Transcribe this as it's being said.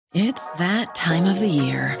It's that time of the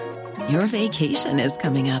year. Your vacation is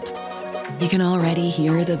coming up. You can already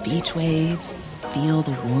hear the beach waves, feel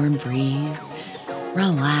the warm breeze,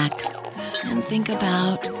 relax, and think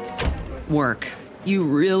about work. You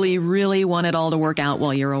really, really want it all to work out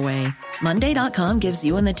while you're away. Monday.com gives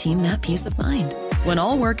you and the team that peace of mind. When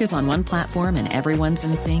all work is on one platform and everyone's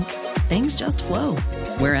in sync, things just flow.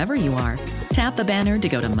 Wherever you are, tap the banner to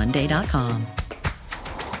go to Monday.com.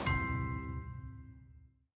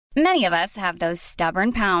 Many of us have those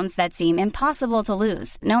stubborn pounds that seem impossible to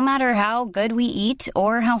lose, no matter how good we eat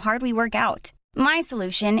or how hard we work out. My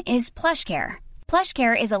solution is PlushCare.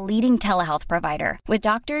 PlushCare is a leading telehealth provider with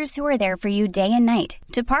doctors who are there for you day and night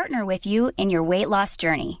to partner with you in your weight loss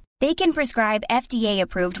journey. They can prescribe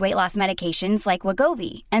FDA-approved weight loss medications like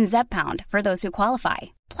Wegovy and Zepbound for those who qualify.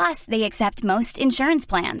 Plus, they accept most insurance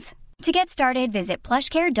plans. To get started, visit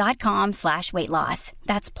plushcare.com/weightloss.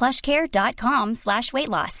 That's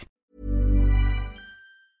plushcare.com/weightloss.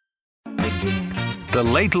 The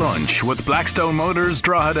Late Lunch with Blackstone Motors,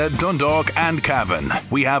 Drogheda, Dundalk and Cavan.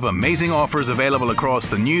 We have amazing offers available across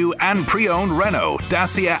the new and pre-owned Renault,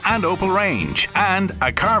 Dacia and Opel range. And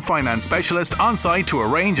a car finance specialist on site to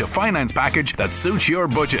arrange a finance package that suits your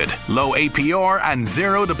budget. Low APR and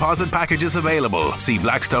zero deposit packages available. See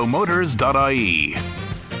blackstonemotors.ie.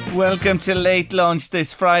 Welcome to Late Lunch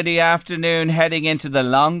this Friday afternoon, heading into the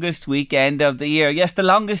longest weekend of the year. Yes, the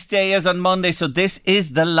longest day is on Monday, so this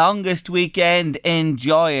is the longest weekend.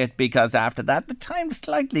 Enjoy it, because after that, the time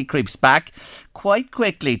slightly creeps back quite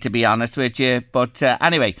quickly, to be honest with you. But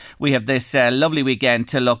anyway, we have this lovely weekend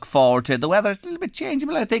to look forward to. The weather's a little bit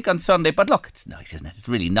changeable, I think, on Sunday. But look, it's nice, isn't it? It's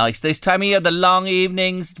really nice this time of year. The long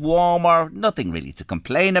evenings, warmer, nothing really to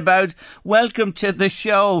complain about. Welcome to the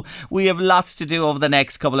show. We have lots to do over the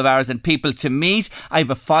next couple of hours and people to meet. I have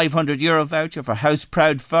a €500 voucher for House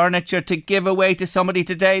Proud Furniture to give away to somebody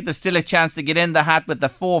today. There's still a chance to get in the hat with the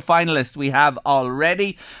 4 finalists we have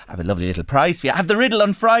already. I have a lovely little prize for you. I have the riddle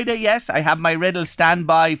on Friday. Yes, I have my riddle. Stand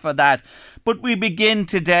by for that. But we begin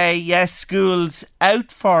today. Yes, school's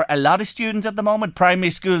out for a lot of students at the moment. Primary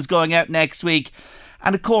school's going out next week.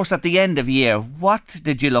 And of course, at the end of year, what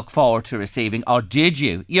did you look forward to receiving? Or did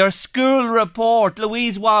you? Your school report.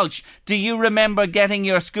 Louise Walsh, do you remember getting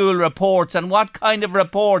your school reports? And what kind of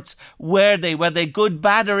reports were they? Were they good,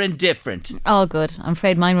 bad or indifferent? All good. I'm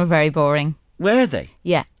afraid mine were very boring. Were they?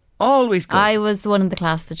 Yeah. Always good. I was the one in the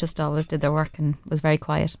class that just always did their work and was very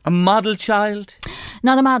quiet. A model child?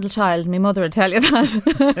 Not a model child. My mother would tell you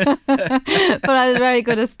that. But I was very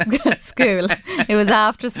good at school. It was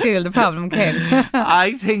after school the problem came.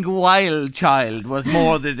 I think wild child was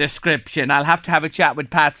more the description. I'll have to have a chat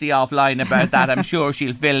with Patsy offline about that. I'm sure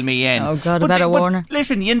she'll fill me in. Oh God, I better warn her.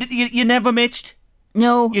 Listen, you never mitched?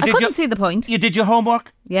 No, I couldn't see the point. You did your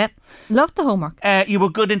homework? Yep. Loved the homework. You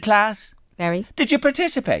were good in class? Very. Did you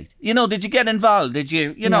participate? Did you get involved? Did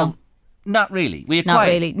you, No. Not really? Were you Not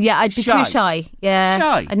quiet? really. Yeah, I'd be too shy. Yeah.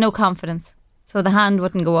 Shy? I had no confidence. So the hand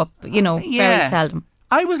wouldn't go up, very seldom.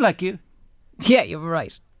 I was like you. Yeah, you were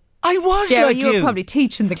right. I was Jerry, like you. You were probably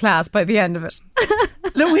teaching the class by the end of it.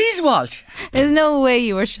 Louise Walsh. There's no way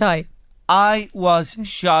you were shy. I was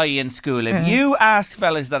shy in school. If you ask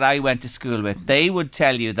fellas that I went to school with, they would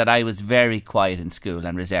tell you that I was very quiet in school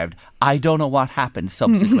and reserved. I don't know what happened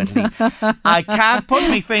subsequently. I can't put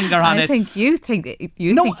my finger on it. I think you think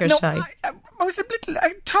you're shy. I was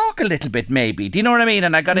I talk a little bit maybe. Do you know what I mean?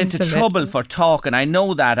 And I got into trouble for talking. I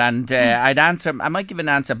know that. And I might give an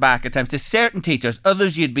answer back at times to certain teachers.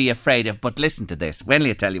 Others you'd be afraid of. But listen to this. When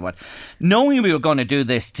I tell you what. Knowing we were going to do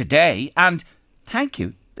this today, and thank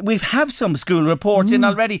you. We have some school reports in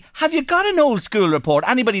already. Have you got an old school report?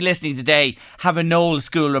 Anybody listening today have an old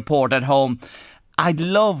school report at home? I'd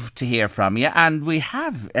love to hear from you. And we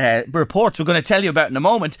have reports we're going to tell you about in a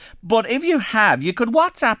moment. But if you have, you could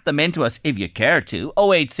WhatsApp them into us if you care to.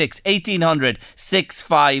 086 1800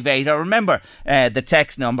 658. Or remember the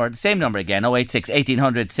text number, the same number again, 086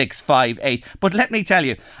 1800 658. But let me tell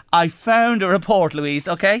you, I found a report, Louise,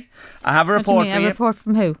 okay? I have a report for you. A report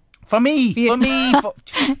from who? For me.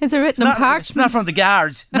 Is it written on parchment? It's not from the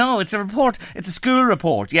guards. No, it's a report. It's a school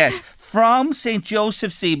report, yes. From St.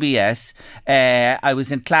 Joseph CBS. I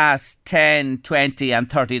was in class 10, 20 and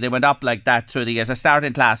 30. They went up like that through the years. I started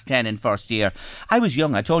in class 10 in first year. I was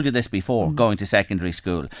young. I told you this before, going to secondary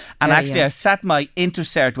school. And I sat my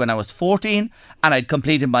intercert when I was 14 and I'd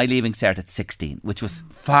completed my leaving cert at 16, which was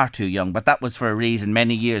far too young. But that was for a reason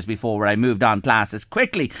many years before where I moved on classes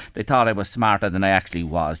quickly. They thought I was smarter than I actually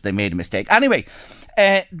was. They made a mistake. Anyway,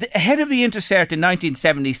 ahead of the intercert in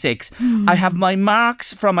 1976, I have my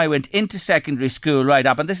marks from I went into secondary school right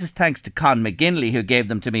up. And this is thanks to Con McGinley, who gave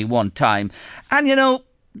them to me one time. And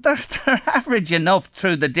they're average enough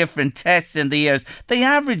through the different tests in the years. They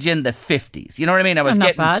average in the 50s. You know what I mean? I was not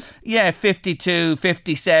getting, bad. Yeah, 52,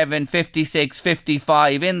 57, 56,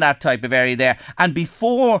 55, in that type of area there. And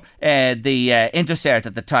before the Intercert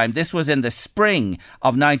at the time, this was in the spring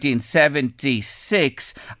of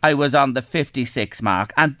 1976, I was on the 56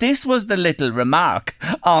 mark. And this was the little remark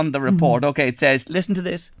on the report. Okay, it says, listen to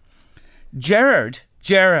this. Gerard,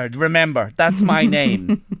 remember, that's my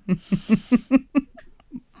name.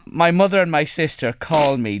 My mother and my sister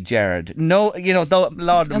call me Gerard. No, you know, though,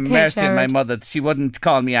 Lord mercy on my mother, she wouldn't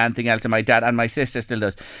call me anything else, and my dad and my sister still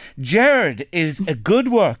does. Gerard is a good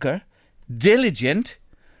worker, diligent,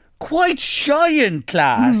 quite shy in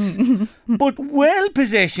class, but well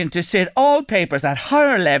positioned to sit all papers at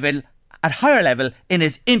higher level in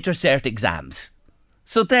his Intercert exams.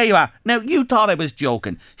 So there you are. Now, you thought I was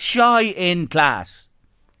joking. Shy in class.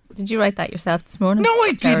 Did you write that yourself this morning? No,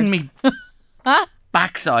 I didn't, me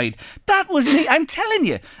backside. That was me. I'm telling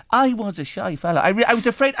you, I was a shy fella. I was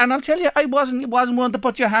afraid, and I'll tell you, I wasn't one to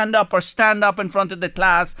put your hand up or stand up in front of the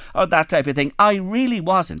class or that type of thing. I really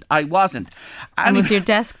wasn't. I wasn't. And was your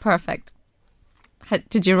desk perfect?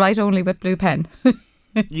 Did you write only with blue pen?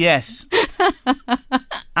 Yes.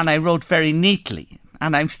 And I wrote very neatly.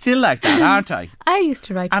 And I'm still like that, aren't I? I used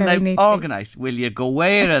to write very neatly. And I'm organised. Will you go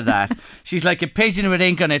away with that? She's like a pigeon with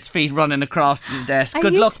ink on its feet running across the desk.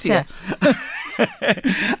 Good luck to you.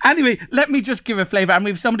 Anyway, let me just give a flavour. And we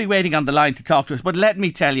have somebody waiting on the line to talk to us. But let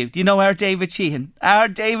me tell you, do you know our David Sheehan? Our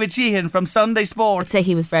David Sheehan from Sunday Sport. I'd say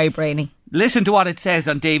he was very brainy. Listen to what it says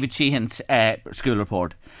on David Sheehan's school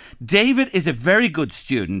report. David is a very good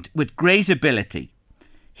student with great ability.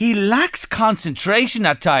 He lacks concentration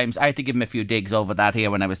at times. I had to give him a few digs over that here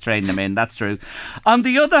when I was training him in. That's true. On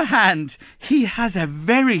the other hand, he has a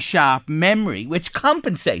very sharp memory which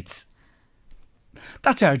compensates.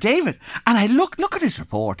 That's our David. And I look at his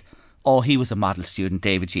report. Oh, he was a model student,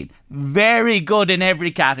 David Sheehan. Very good in every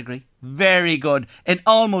category. Very good in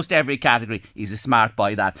almost every category. He's a smart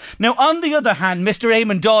boy, that. Now, on the other hand, Mr.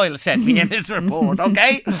 Eamon Doyle sent me in his report,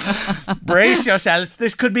 okay? Brace yourselves.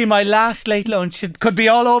 This could be my last late lunch. It could be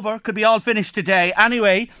all over. Could be all finished today.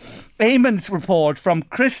 Anyway, Eamon's report from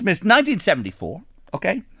Christmas 1974,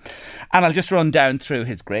 okay? And I'll just run down through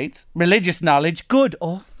his grades. Religious knowledge, good.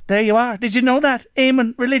 Oh, there you are. Did you know that?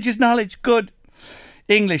 Eamon, religious knowledge, good.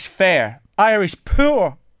 English, fair. Irish,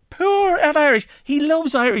 poor at Irish. He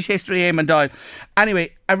loves Irish history, Eamon Doyle.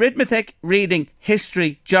 Anyway, arithmetic, reading,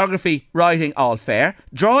 history, geography, writing, all fair.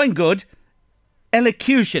 Drawing, good.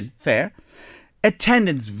 Elocution, fair.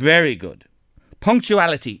 Attendance, very good.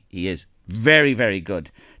 Punctuality, he is very, very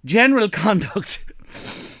good. General conduct,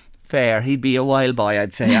 fair. He'd be a wild boy,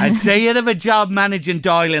 I'd say. I'd say he'd have a job managing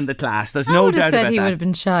Doyle in the class. There's no doubt about that. I would have said he would have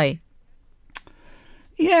been shy.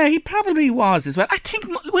 Yeah, he probably was as well. I think,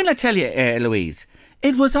 when I tell you, Louise,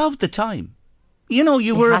 it was of the time. You know,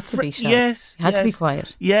 you were had to be shy. Yes, you had to be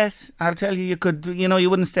quiet. Yes, I'll tell you, you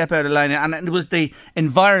wouldn't step out of line, and it was the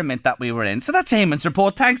environment that we were in. So that's Eamon's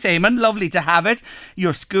report. Thanks, Eamon. Lovely to have it.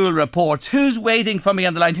 Your school reports. Who's waiting for me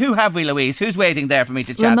on the line? Who have we, Louise? Who's waiting there for me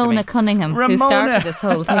to chat to me? Ramona Cunningham, who started this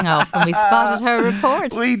whole thing off when we spotted her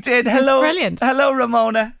report. We did. Hello, it's brilliant. Hello,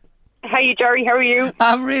 Ramona. Hi, Jerry. How are you?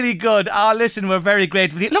 I'm really good. Oh, listen, we're very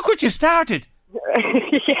grateful. Look what you've started.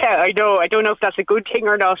 Yeah, I know. I don't know if that's a good thing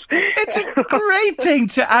or not. It's a great thing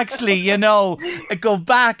to actually, go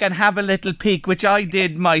back and have a little peek, which I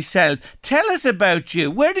did myself. Tell us about you.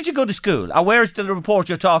 Where did you go to school? Or where's the report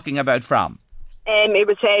you're talking about from? It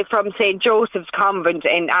was from St. Joseph's Convent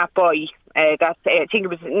in Atboy. I think it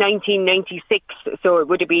was 1996, so it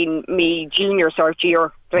would have been me junior cert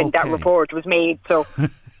year when that report was made. So...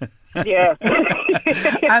 Yeah.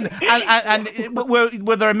 and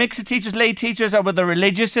were there a mix of teachers, lay teachers, or were there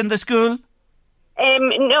religious in the school?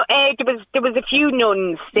 No, there was a few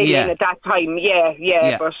nuns staying in at that time.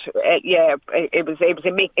 Yeah. But it was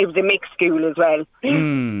a mixed school as well.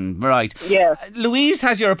 Right. Yeah. Louise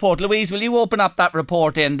has your report. Louise, will you open up that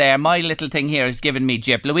report in there? My little thing here is giving me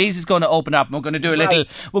jip. Louise is going to open up. And we're going to do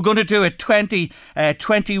We're going to do a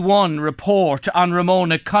 2021 report on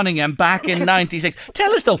Ramona Cunningham back in '96.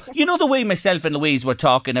 Tell us though. You know the way myself and Louise were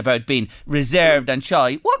talking about being reserved and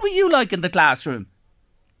shy. What were you like in the classroom?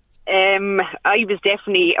 I was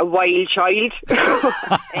definitely a wild child.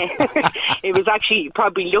 It was actually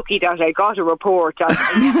probably lucky that I got a report on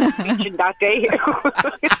teaching that day.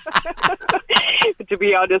 To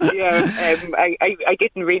be honest, I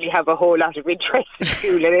didn't really have a whole lot of interest in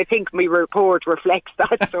school, and I think my report reflects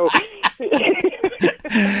that. So,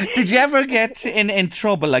 did you ever get in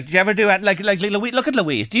trouble? Like, did you ever do it? Like Louise, look at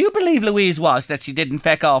Louise. Do you believe Louise was that she didn't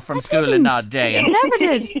feck off from school an odd day? Never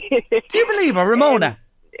did. Do you believe her, Ramona?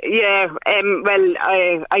 Yeah, well,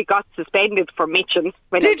 I got suspended for mitching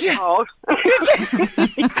when Did I was taught.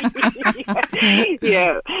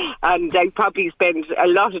 Yeah, and I probably spent a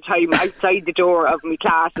lot of time outside the door of my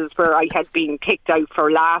classes where I had been kicked out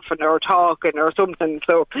for laughing or talking or something.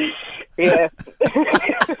 So, yeah.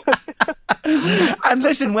 And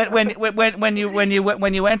listen, when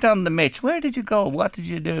you went on the mitch, where did you go? What did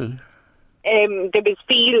you do? There was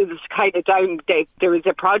fields kind of down. There was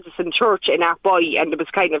a Protestant church in Athboy, and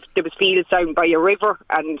there was fields down by a river,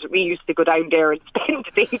 and we used to go down there and spend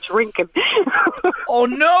the day drinking. Oh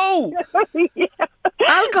no! Yeah.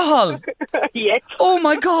 Alcohol? Yes. Oh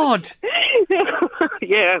my God!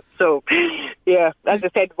 Yeah. So, yeah, as I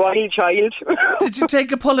said, wild child. Did you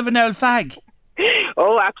take a pull of an old fag?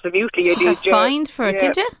 Oh, absolutely, I did. Fined for it,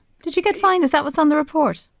 did you? Did you get fined? Is that what's on the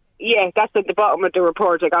report? Yeah, that's at the bottom of the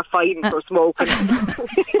report. I got fined for smoking.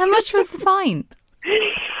 How much was the fine?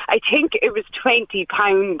 I think it was £20,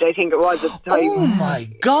 I think it was at the time. Oh my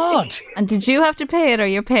God! And did you have to pay it, or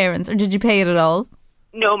your parents, or did you pay it at all?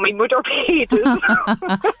 No, my mother paid it.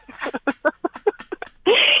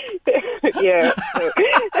 Yeah.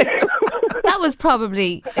 That was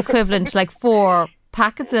probably equivalent to like 4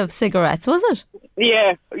 packets of cigarettes, was it?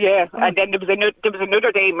 Yeah. And then there was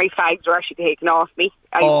another day my fags were actually taken off me.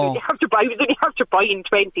 I was only after buying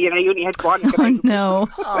 20 and I only had one. Oh no.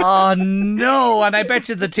 Oh no! And I bet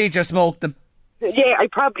you the teacher smoked them. Yeah, I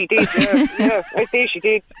probably did. Yeah, I say she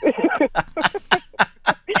did.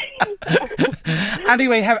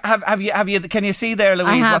 Anyway, have you? Can you see there,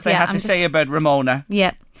 Louise, what they had to say about Ramona?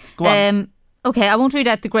 Yeah. Go on. Okay, I won't read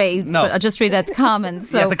out the grades. No. But I'll just read out the comments.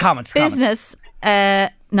 So, Yeah, the comments. Business,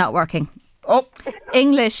 not working. Oh.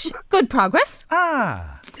 English, good progress.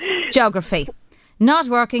 Geography, not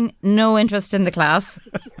working, no interest in the class.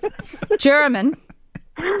 German,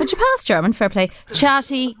 but you passed German, fair play.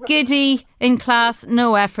 Chatty, giddy, in class,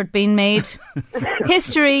 no effort being made.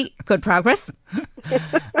 History, good progress.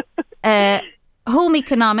 Home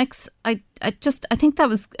economics, I think that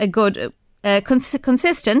was a good,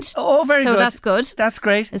 consistent. Oh, very good. So that's good. That's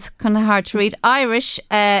great. It's kind of hard to read. Irish,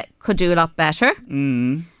 could do a lot better.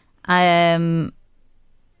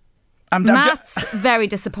 Maths, very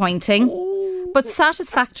disappointing, but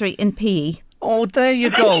satisfactory in PE. Oh, there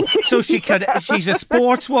you go. So she's a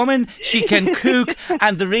sportswoman, she can cook,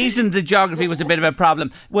 and the reason the geography was a bit of a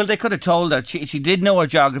problem, well, they could have told her she did know her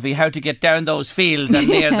geography, how to get down those fields and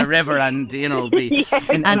near the river and, you know, be...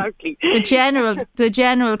 Exactly. And the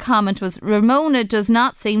general comment was, Ramona does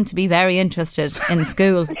not seem to be very interested in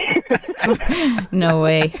school. No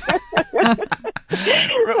way.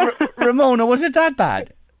 Ramona, was it that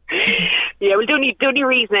bad? Yeah, well, the only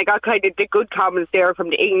reason I got kind of the good comments there from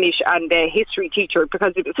the English and the history teacher,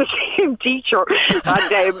 because it was the same teacher,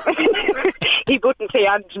 and he wouldn't say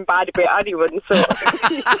anything bad about anyone. So,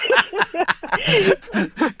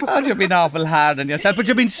 God, you've been awful hard on yourself, but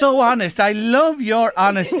you've been so honest. I love your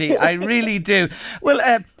honesty. I really do. Well,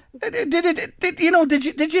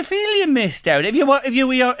 did you feel you missed out? If you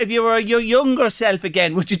were your younger self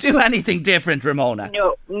again, would you do anything different, Ramona?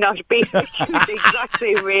 No, not basically the exact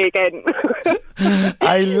same way again.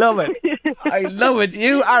 I love it. I love it.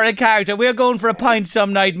 You are a character. We're going for a pint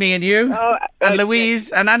some night, me and you, and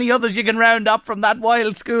Louise, and any others you can round up from that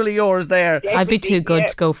wild school of yours there. I'd be too good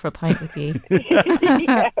to go for a pint with you. Do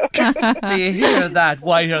you hear that?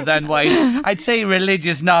 Whiter than white. I'd say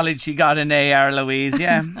religious knowledge she got in AR, Louise.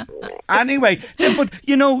 Yeah. Anyway, but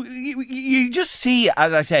you just see,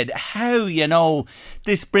 as I said, how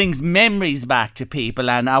this brings memories back to people,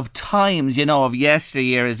 and of times, of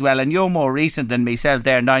yesteryear as well. And you're more recent than myself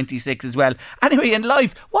there, 96 as well. Anyway, in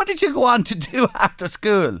life, what did you go on to do after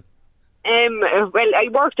school? Well, I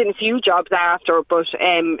worked in a few jobs after, but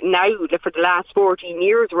now for the last 14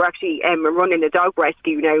 years we're actually running a dog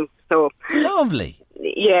rescue now. So lovely.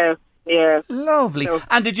 Yeah. Lovely. So,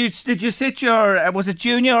 and did you sit your was it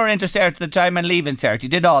junior or intercert at the time and leaving cert? You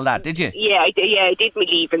did all that, did you? Yeah, I did my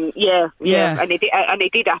leaving. Yeah. And I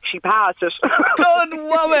did actually pass it. Good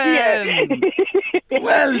woman.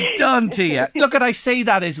 Well done to you. Look, I say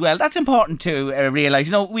that as well. That's important to realise.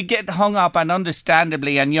 We get hung up, and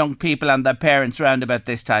understandably, and young people and their parents round about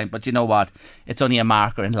this time. But you know what? It's only a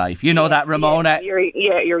marker in life. You know that, Ramona.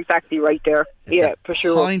 You're exactly right there. It's for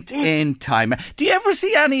sure. Point in time. Do you ever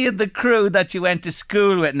see any of the crew that you went to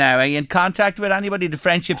school with now? Are you in contact with anybody? Do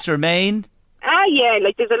friendships remain? Yeah,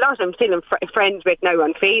 like there's a lot I'm still friends with now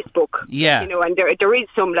on Facebook. Yeah. You know, and there is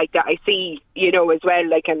some like that I see, you know, as well,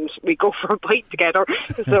 like, and we go for a bite together.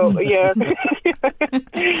 So, yeah.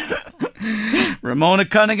 Ramona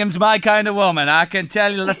Cunningham's my kind of woman. I can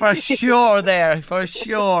tell you that for sure there, for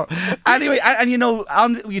sure. Anyway, and you know,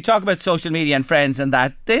 you talk about social media and friends and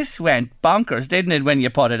that. This went bonkers, didn't it, when you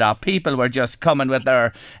put it up? People were just coming with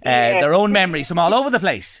their own memories from all over the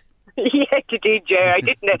place. Yeah, you did, yeah. I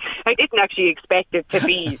didn't actually expect it to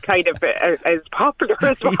be kind of as popular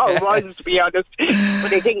as what it was, to be honest.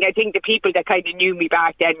 But I think the people that kind of knew me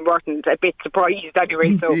back then weren't a bit surprised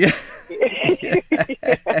anyway. So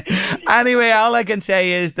anyway, all I can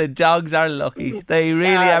say is the dogs are lucky. They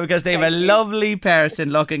really are, because they have a lovely person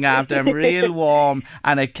looking after them, real warm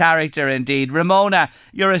and a character indeed. Ramona,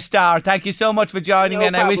 you're a star. Thank you so much for joining me,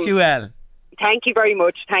 and I wish you well. Thank you very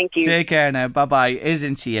much. Thank you. Take care now. Bye-bye.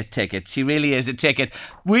 Isn't she a ticket? She really is a ticket.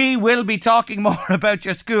 We will be talking more about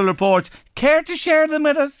your school reports. Care to share them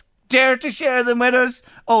with us? Dare to share them with us?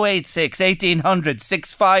 086 1800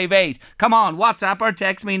 658. Come on, WhatsApp or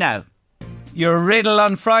text me now. Your riddle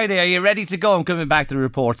on Friday. Are you ready to go? I'm coming back to the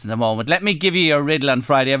reports in a moment. Let me give you your riddle on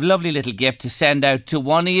Friday. I have a lovely little gift to send out to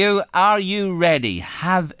one of you. Are you ready?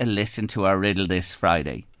 Have a listen to our riddle this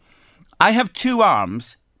Friday. I have 2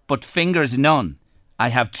 arms, but fingers none. I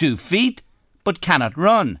have 2 feet, but cannot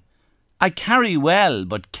run. I carry well,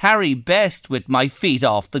 but carry best with my feet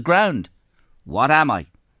off the ground. What am I?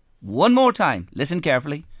 One more time. Listen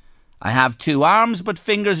carefully. I have 2 arms, but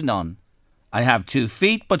fingers none. I have 2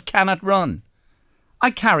 feet, but cannot run.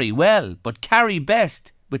 I carry well, but carry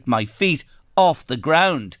best with my feet off the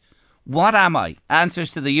ground. What am I?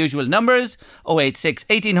 Answers to the usual numbers, 086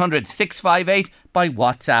 1800 658 by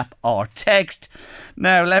WhatsApp or text.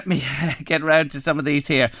 Now, let me get round to some of these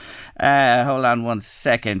here. Hold on one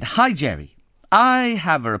second. Hi, Jerry. I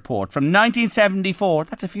have a report from 1974,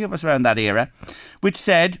 that's a few of us around that era, which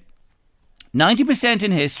said 90%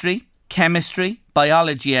 in history, chemistry,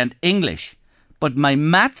 biology and English. But my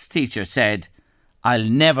maths teacher said, I'll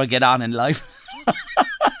never get on in life.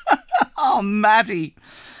 Oh, Matty.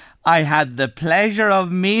 I had the pleasure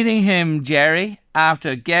of meeting him, Jerry,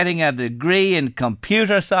 after getting a degree in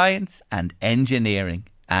computer science and engineering.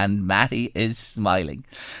 And Matty is smiling.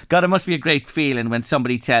 God, it must be a great feeling when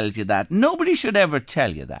somebody tells you that. Nobody should ever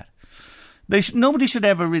tell you that. Nobody should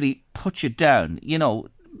ever really put you down. You know,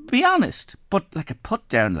 be honest. But like a put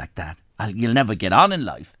down like that, you'll never get on in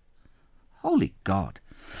life. Holy God.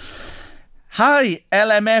 Hi,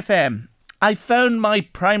 LMFM. I found my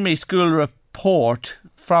primary school report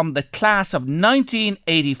from the class of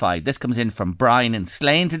 1985. This comes in from Brian in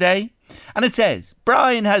Slane today. And it says,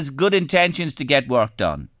 Brian has good intentions to get work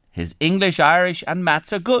done. His English, Irish and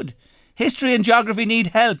maths are good. History and geography need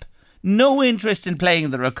help. No interest in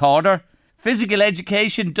playing the recorder. Physical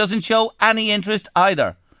education doesn't show any interest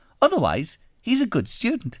either. Otherwise, he's a good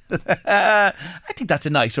student. I think that's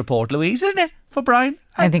a nice report, Louise, isn't it, for Brian?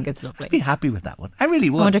 I think it's lovely. I'd be happy with that one. I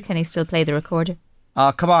really would. I wonder, can he still play the recorder?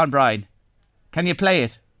 Oh, come on, Brian. Can you play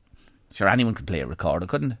it? Sure, anyone could play a recorder,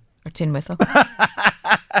 couldn't they? Or tin whistle.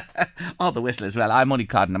 Oh, the whistle as well. I'm only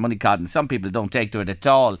codding. Some people don't take to it at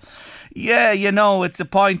all. Yeah, you know, it's a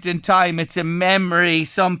point in time. It's a memory.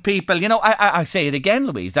 Some people, you know, I say it again,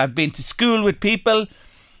 Louise. I've been to school with people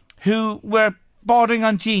who were bordering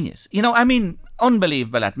on genius. You know, I mean,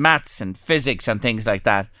 unbelievable at maths and physics and things like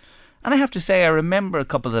that. And I have to say, I remember a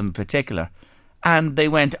couple of them in particular. And they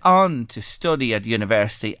went on to study at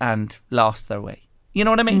university and lost their way. You know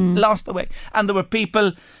what I mean? Lost their way. And there were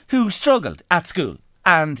people who struggled at school.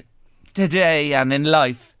 And today and in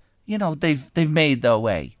life, you know, they've made their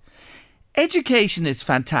way. Education is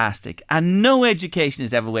fantastic. And no education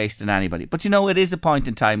is ever wasted on anybody. But you know, it is a point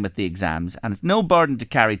in time with the exams. And it's no burden to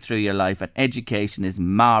carry through your life. And education is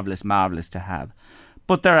marvellous, marvellous to have.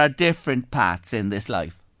 But there are different paths in this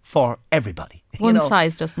life for everybody. One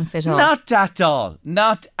size doesn't fit all. Not at all.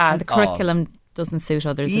 Not at all. And the curriculum doesn't suit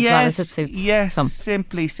others as well as it suits some.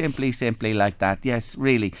 Simply like that. Yes,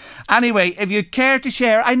 really. Anyway, if you care to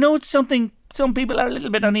share, I know it's something some people are a little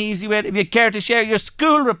bit uneasy with. If you care to share your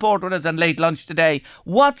school report with us on Late Lunch today,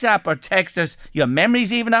 WhatsApp or text us your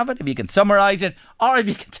memories even of it, if you can summarise it, or if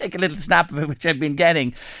you can take a little snap of it, which I've been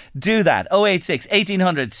getting, do that. 086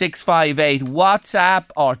 1800 658. WhatsApp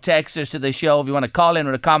or text us to the show. If you want to call in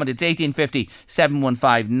or a comment, it's 1850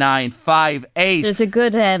 715 958. There's a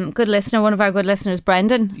good listener, one of our good listeners,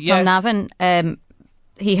 Brendan from Navan.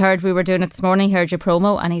 He heard we were doing it this morning, he heard your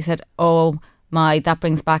promo, and he said, oh, that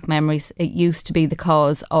brings back memories. It used to be the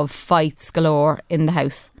cause of fights galore in the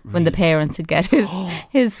house when the parents would get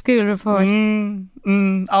his school report.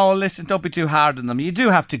 Oh, listen, don't be too hard on them. You do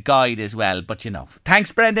have to guide as well, but you know.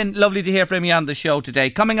 Thanks, Brendan. Lovely to hear from you on the show today.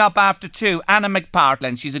 Coming up after 2, Anna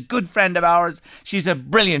McPartland. She's a good friend of ours. She's a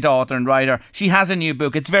brilliant author and writer. She has a new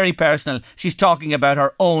book. It's very personal. She's talking about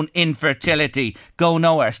her own infertility. Go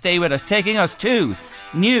nowhere. Stay with us. Taking us to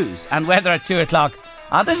news and weather at 2 o'clock.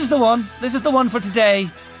 This is the one. This is the one for today.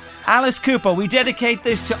 Alice Cooper. We dedicate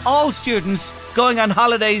this to all students going on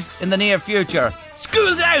holidays in the near future.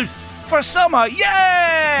 School's out for summer.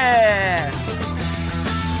 Yeah!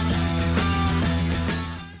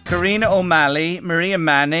 Karina O'Malley, Maria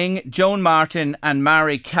Manning, Joan Martin and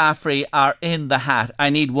Mary Caffrey are in the hat. I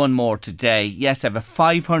need one more today. Yes, I have a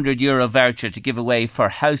 €500 voucher to give away for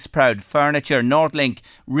Houseproud Furniture, Northlink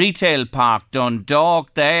Retail Park,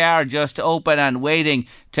 Dundalk. They are just open and waiting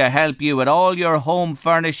to help you with all your home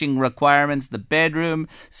furnishing requirements. The bedroom,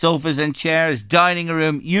 sofas and chairs, dining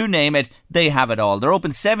room, you name it, they have it all. They're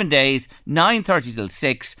open 7 days, 9:30 till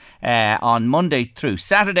 6 on Monday through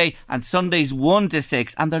Saturday, and Sundays 1 to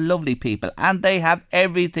 6, and they're lovely people and they have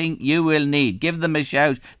everything you will need. Give them a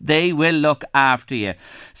shout. They will look after you.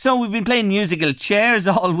 So we've been playing musical chairs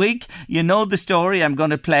all week. You know the story. I'm going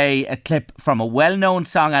to play a clip from a well-known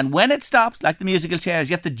song, and when it stops, like the musical chairs,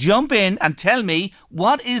 you have to jump in and tell me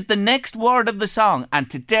what is the next word of the song. And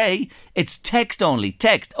today it's text only.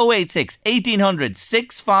 Text 086 1800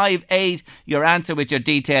 658 your answer with your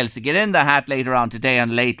details to get in the hat later on today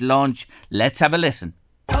on Late Lunch. Let's have a listen.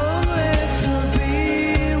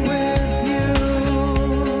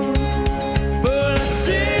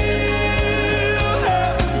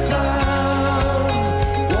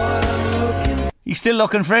 You still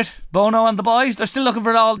looking for it? Bono and the boys? They're still looking for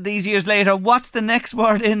it all these years later. What's the next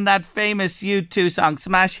word in that famous U2 song?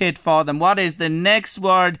 Smash hit for them. What is the next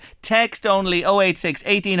word? Text only 086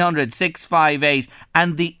 1800 658.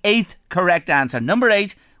 And the 8th correct answer, number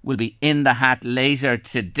 8, will be in the hat later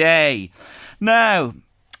today. Now,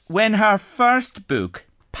 when her first book,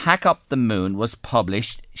 Pack Up the Moon, was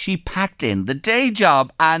published, she packed in the day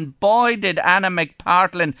job, and boy did Anna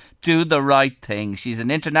McPartland do the right thing. She's an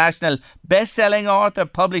international best-selling author,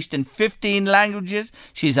 published in 15 languages.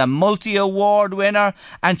 She's a multi-award winner,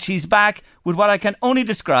 and she's back with what I can only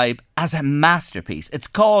describe as a masterpiece. It's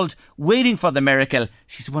called Waiting for the Miracle.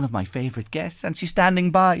 She's one of my favourite guests, and she's standing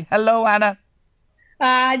by. Hello, Anna.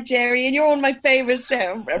 Jerry, and you're one of my favourite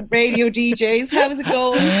radio DJs. How's it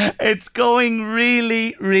going? It's going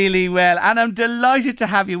really, really well. And I'm delighted to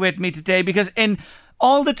have you with me today, because in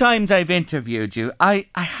all the times I've interviewed you, I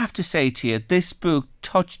have to say to you, this book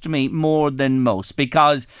touched me more than most,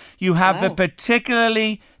 because you have a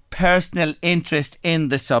particularly personal interest in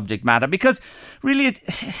the subject matter, because really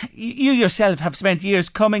you yourself have spent years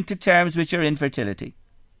coming to terms with your infertility.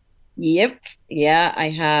 Yep. Yeah, I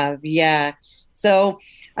have. Yeah. So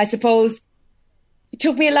I suppose it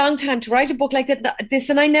took me a long time to write a book like this,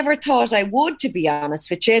 and I never thought I would, to be honest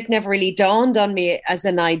with you. It never really dawned on me as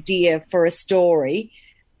an idea for a story.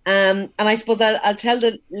 And I suppose I'll tell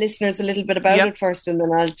the listeners a little bit about it first, and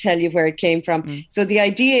then I'll tell you where it came from. So the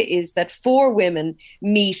idea is that 4 women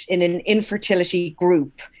meet in an infertility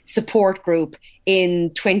support group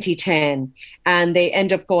in 2010, and they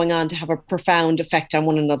end up going on to have a profound effect on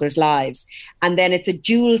one another's lives. And then it's a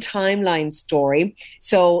dual timeline story.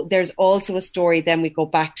 So there's also a story, then we go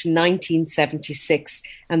back to 1976,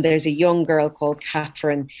 and there's a young girl called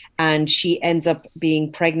Catherine, and she ends up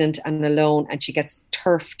being pregnant and alone, and she gets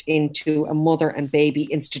turfed into a mother and baby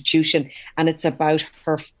institution, and it's about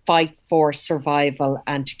her fight for survival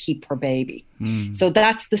and to keep her baby. So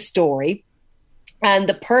that's the story. And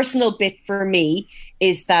the personal bit for me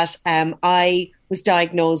is that I was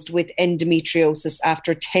diagnosed with endometriosis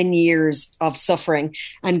after 10 years of suffering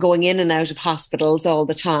and going in and out of hospitals all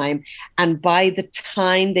the time. And by the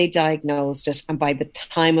time they diagnosed it, and by the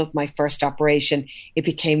time of my first operation, it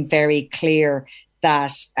became very clear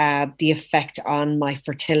that the effect on my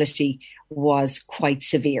fertility was quite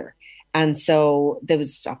severe. And so there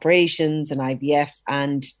was operations and IVF,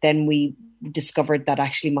 and then we discovered that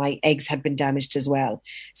actually my eggs had been damaged as well.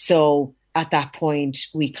 So at that point,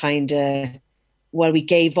 we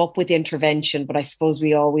gave up with intervention, but I suppose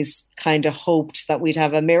we always kind of hoped that we'd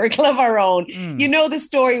have a miracle of our own. You know the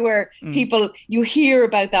story where you hear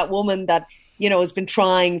about that woman that, has been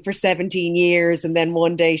trying for 17 years, and then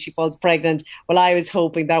one day she falls pregnant. Well, I was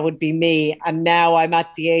hoping that would be me. And now I'm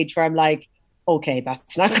at the age where I'm like, okay,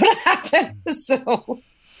 that's not going to happen. So,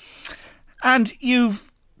 and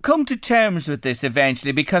you've come to terms with this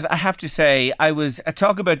eventually? Because I have to say, I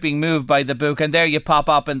talk about being moved by the book, and there you pop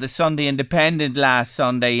up in the Sunday Independent last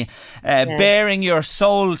Sunday, bearing your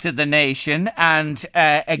soul to the nation. And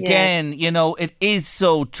again, you know, it is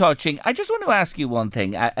so touching. I just want to ask you one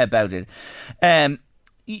thing about it.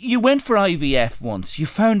 You went for IVF once. You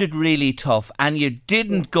found it really tough, and you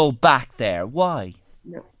didn't go back there. Why?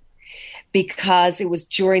 No. Because it was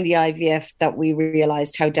during the IVF that we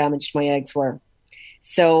realised how damaged my eggs were.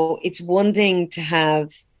 So it's one thing to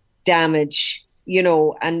have damage, you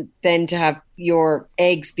know, and then to have your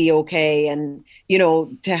eggs be okay, and, you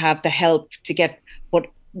know, to have the help to get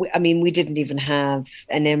we didn't even have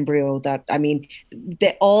an embryo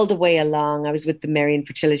all the way along. I was with the Marion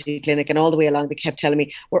Fertility Clinic, and all the way along they kept telling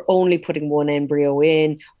me, we're only putting one embryo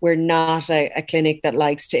in. We're not a clinic that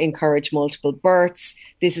likes to encourage multiple births.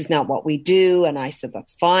 This is not what we do. And I said,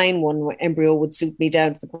 that's fine. One embryo would suit me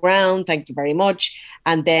down to the ground. Thank you very much.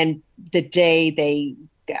 And then the day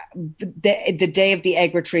of the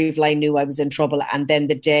egg retrieval, I knew I was in trouble. And then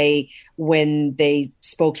the day when they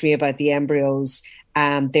spoke to me about the embryos,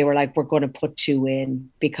 they were like, we're going to put 2 in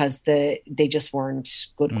because they just weren't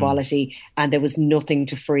good quality, and there was nothing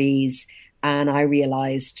to freeze. And I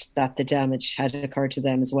realised that the damage had occurred to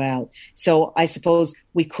them as well. So I suppose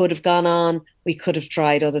we could have gone on, we could have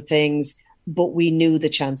tried other things, but we knew the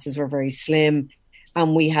chances were very slim,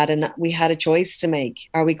 and we had a choice to make.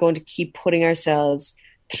 Are we going to keep putting ourselves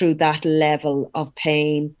through that level of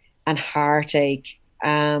pain and heartache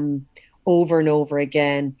over and over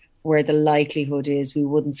again, where the likelihood is we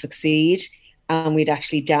wouldn't succeed and we'd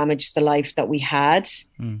actually damage the life that we had?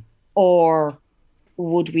 Or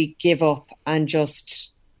would we give up and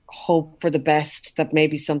just hope for the best, that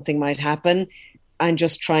maybe something might happen, and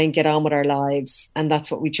just try and get on with our lives? And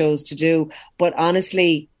that's what we chose to do. But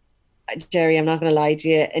honestly, Jerry, I'm not going to lie to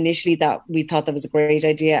you, initially that we thought that was a great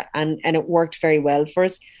idea, and it worked very well for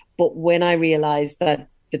us. But when I realised that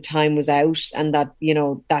the time was out and that, you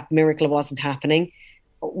know, that miracle wasn't happening,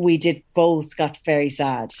 we both got very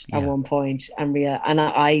sad at one point, and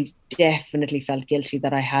I definitely felt guilty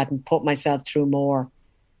that I hadn't put myself through more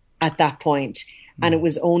at that point. And it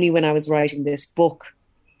was only when I was writing this book,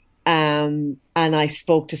 and I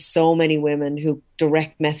spoke to so many women who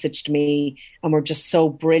direct messaged me and were just so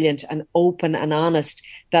brilliant and open and honest,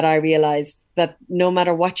 that I realised that no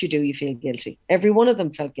matter what you do, you feel guilty. Every one of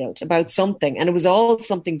them felt guilt about something, and it was all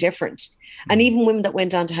something different. And even women that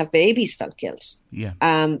went on to have babies felt guilt.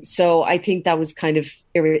 So I think that was kind of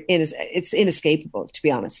it's inescapable, to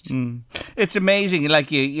be honest. It's amazing.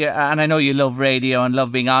 Like you, and I know you love radio and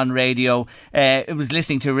love being on radio. It was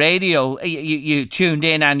listening to radio. You tuned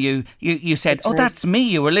in and you said, that's right. That's me.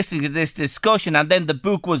 You were listening to this discussion, and then the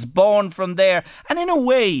book was born from there. And in a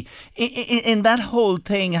way, in that whole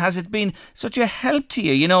thing, has it been such a help to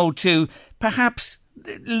you, you know, to perhaps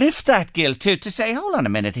lift that guilt, to say, hold on a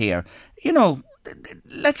minute here, you know,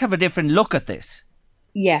 let's have a different look at this?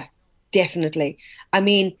 Yeah, definitely. I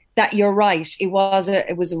mean, that you're right. It was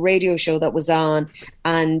a radio show that was on,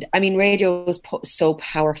 and I mean, radio was so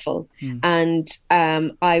powerful. And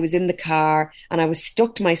I was in the car and I was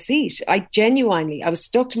stuck to my seat. I was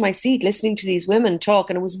stuck to my seat listening to these women talk,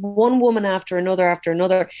 and it was one woman after another,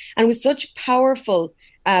 and it was such a powerful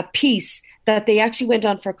piece that they actually went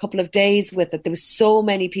on for a couple of days with it. There was so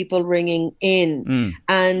many people ringing in,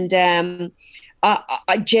 and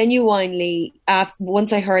I genuinely,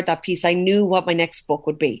 once I heard that piece, I knew what my next book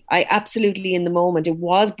would be. I absolutely, in the moment, it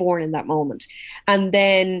was born in that moment. And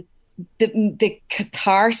then the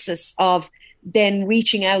catharsis of then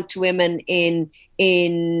reaching out to women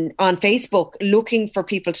on Facebook, looking for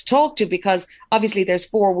people to talk to, because obviously there's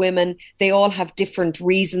 4 women. They all have different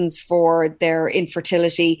reasons for their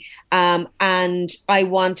infertility. And I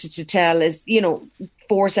wanted to tell,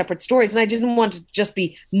 4 separate stories. And I didn't want to just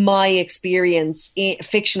be my experience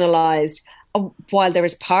fictionalized. While there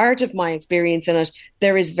is part of my experience in it,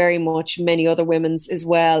 there is very much many other women's as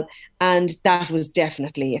well. And that was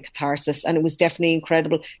definitely a catharsis. And it was definitely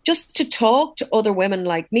incredible just to talk to other women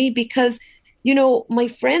like me, because, you know, my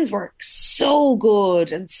friends were so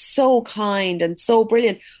good and so kind and so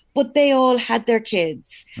brilliant, but they all had their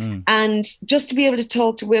kids. And just to be able to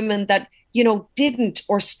talk to women that, you know, didn't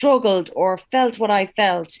or struggled or felt what I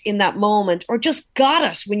felt in that moment, or just got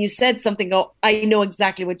it when you said something, oh, I know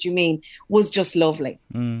exactly what you mean, was just lovely.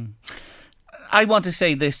 I want to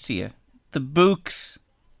say this to you. The books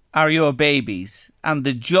are your babies, and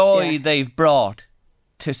the joy they've brought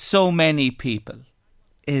to so many people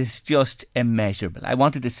is just immeasurable. I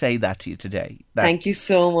wanted to say that to you today. Thank you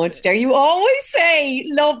so much, Jerry. You always say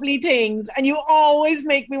lovely things and you always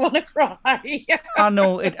make me want to cry. Oh,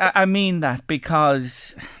 no, I mean that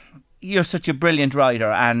because you're such a brilliant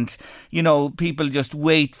writer, and you know, people just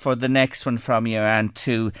wait for the next one from you and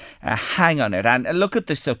to hang on it. And look at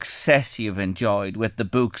the success you've enjoyed with the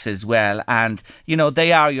books as well. And you know,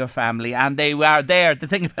 they are your family, and they are there. The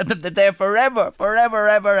thing about them, they're there forever,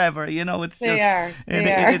 ever. You know, it's just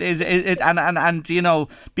it is, and you know,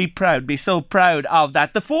 be proud, be so proud of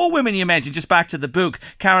that. The 4 women you mentioned, just back to the book: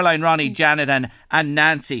 Caroline, Ronnie, Janet, and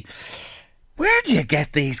Nancy. Where do you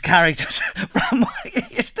get these characters from?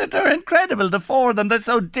 They're incredible, the 4 of them. They're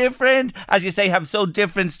so different, as you say, have so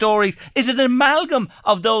different stories. Is it an amalgam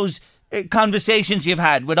of those conversations you've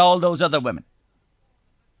had with all those other women?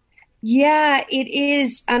 Yeah, it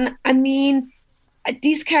is. And I mean,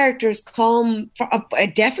 these characters come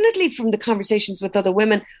definitely from the conversations with other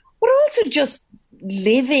women, but also just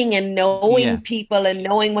living and knowing people and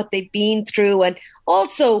knowing what they've been through, and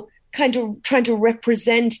also kind of trying to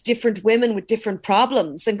represent different women with different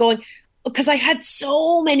problems, and going, because I had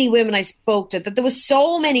so many women I spoke to that there was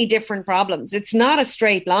so many different problems. It's not a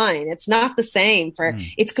straight line. It's not the same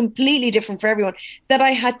it's completely different for everyone, that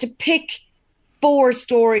I had to pick 4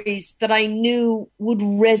 stories that I knew would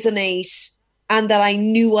resonate and that I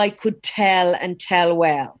knew I could tell and tell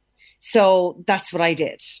well. So that's what I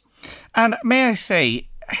did. And may I say,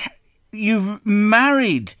 you've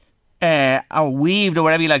married or weaved, or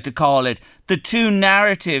whatever you like to call it, the 2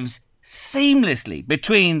 narratives seamlessly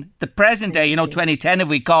between the present day, you know, 2010 if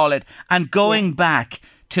we call it, and going back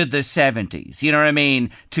to the 70s, you know what I mean,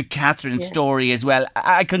 to Catherine's story as well.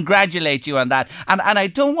 I congratulate you on that. And I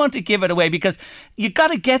don't want to give it away, because you've got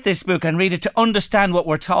to get this book and read it to understand what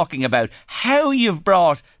we're talking about. How you've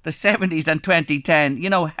brought the 70s and 2010, you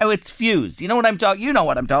know, how it's fused. You know what I'm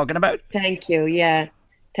talking about? Thank you. Yeah.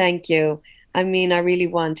 Thank you. I mean, I really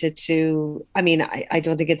wanted to, I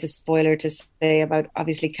don't think it's a spoiler to say about,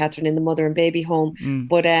 obviously, Catherine in the mother and baby home.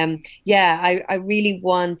 But I really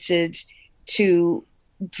wanted to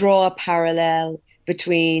draw a parallel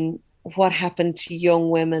between what happened to young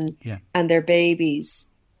women and their babies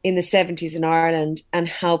in the 70s in Ireland, and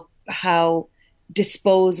how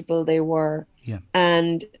disposable they were,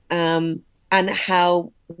 and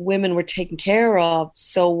how women were taken care of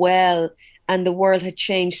so well. And the world had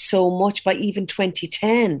changed so much by even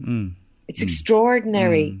 2010. It's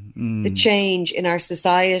extraordinary, the change in our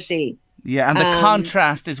society. Yeah, and the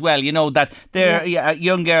contrast as well, you know, that they're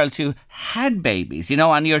young girls who had babies, you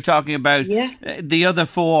know, and you're talking about the other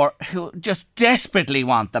 4 who just desperately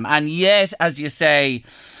want them. And yet, as you say,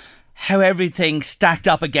 how everything stacked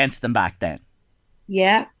up against them back then.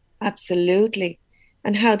 Yeah, absolutely.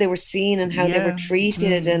 And how they were seen and how they were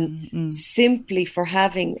treated, and simply for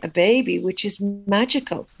having a baby, which is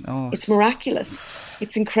magical. It's miraculous.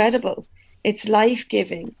 It's incredible. It's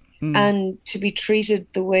life-giving. And to be treated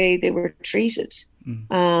the way they were treated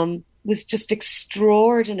was just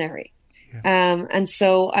extraordinary. And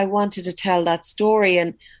so I wanted to tell that story,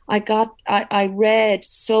 and I read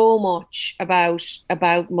so much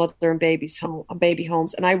about mother and baby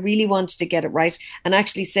homes, and I really wanted to get it right. And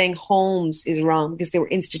actually saying homes is wrong, because they were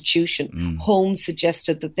institution. Homes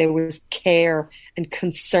suggested that there was care and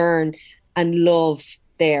concern and love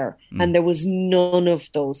there, and there was none of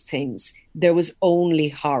those things. There was only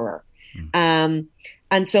horror. And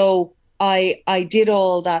so I did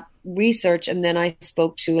all that research, and then I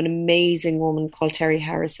spoke to an amazing woman called Terry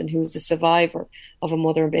Harrison, who was a survivor of a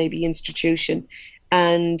mother and baby institution.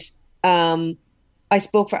 And I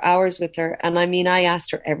spoke for hours with her, and I mean, I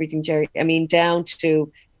asked her everything, Jerry. I mean, down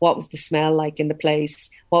to what was the smell like in the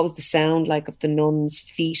place? What was the sound like of the nuns'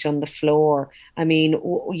 feet on the floor? I mean,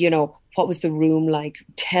 you know, what was the room like?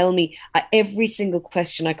 Tell me. Every single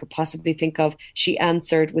question I could possibly think of, she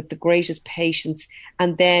answered with the greatest patience.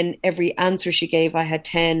 And then every answer she gave, I had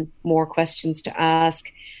 10 more questions to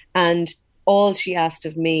ask. And all she asked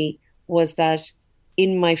of me was that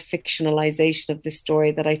in my fictionalization of this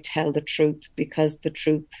story, that I tell the truth, because the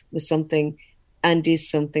truth was something and is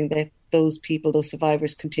something that those people, those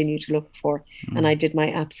survivors, continue to look for. And I did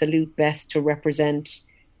my absolute best to represent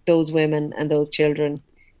those women and those children.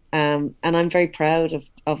 And I'm very proud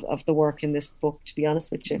of the work in this book, to be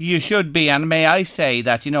honest with you. You should be. And may I say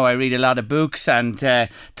that, you know, I read a lot of books and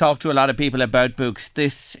talk to a lot of people about books.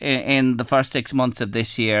 This, in the first 6 months of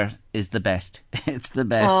this year, is the best. It's the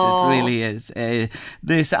best. Aww. It really is.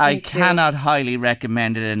 I cannot highly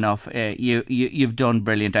recommend it enough. You've done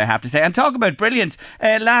brilliant, I have to say. And talk about brilliance.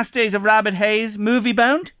 Last Days of Rabbit Haze, movie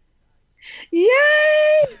bound?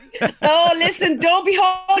 Yay! Oh, listen, don't be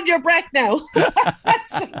holding your breath now.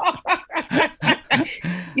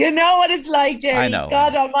 You know what it's like, Jerry. I know.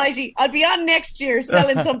 God almighty. I'll be on next year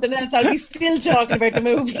selling something else. I'll be still talking about the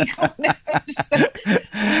movie.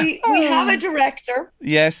 We have a director.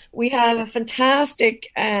 Yes. We have fantastic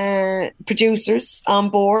producers on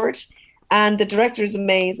board. And the director is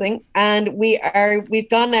amazing. And we've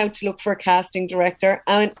gone out to look for a casting director.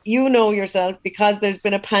 And you know yourself, because there's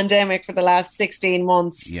been a pandemic for the last 16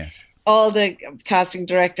 months. Yes. All the casting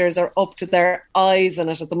directors are up to their eyes in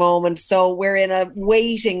it at the moment. So we're in a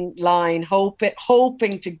waiting line,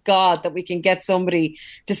 hoping to God that we can get somebody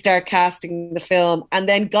to start casting the film. And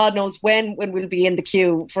then God knows when we'll be in the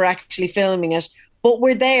queue for actually filming it. But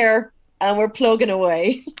we're there. And we're plugging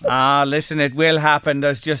away. Listen, it will happen.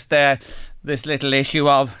 There's just this little issue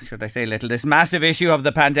of, should I say little, this massive issue of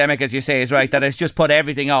the pandemic, as you say, is right, that has just put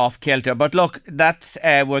everything off kilter. But look, that's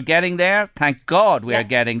we're getting there. Thank God we're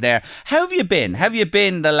getting there. How have you been? Have you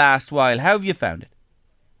been the last while? How have you found it?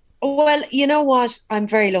 Well, you know what? I'm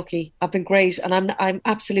very lucky. I've been great. And I'm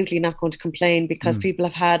absolutely not going to complain, because people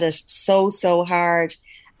have had it so hard.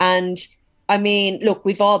 And I mean, look,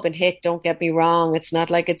 we've all been hit, don't get me wrong. It's not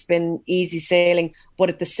like it's been easy sailing. But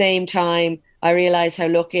at the same time, I realise how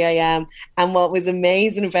lucky I am. And what was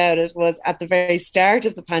amazing about it was at the very start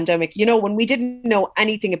of the pandemic, you know, when we didn't know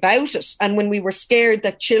anything about it, and when we were scared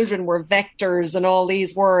that children were vectors and all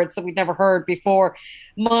these words that we'd never heard before,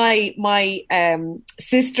 my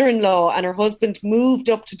sister-in-law and her husband moved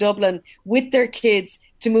up to Dublin with their kids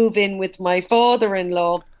to move in with my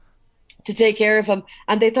father-in-law to take care of him.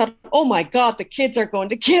 And they thought, oh my God, the kids are going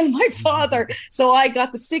to kill my father. So I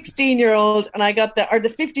got the 16-year-old and I got the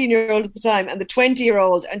 15-year-old at the time and the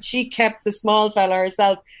 20-year-old, and she kept the small fella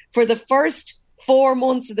herself for the first 4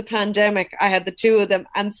 months of the pandemic. I had the two of them.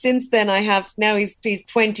 And since then he's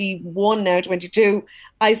 21 now, 22.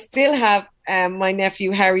 I still have my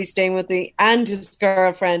nephew Harry staying with me and his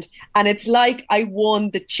girlfriend, and it's like I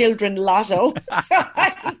won the children lotto. So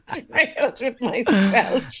I'm thrilled with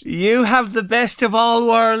myself. You have the best of all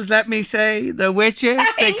worlds, let me say. The witches,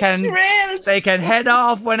 they can head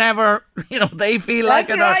off whenever they feel like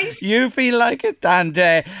it, right. Or you feel like it,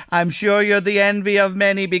 and I'm sure you're the envy of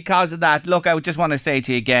many because of that. Look, I just want to say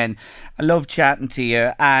to you again, I love chatting to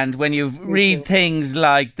you, and when you read things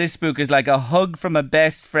like this book is like a hug from a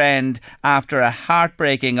best friend after a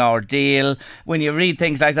heartbreaking ordeal, when you read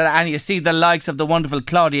things like that and you see the likes of the wonderful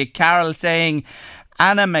Claudia Carroll saying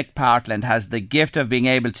Anna McPartland has the gift of being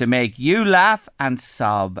able to make you laugh and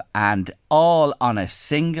sob, and all on a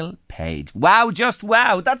single page. Wow, just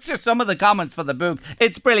wow. That's just some of the comments for the book.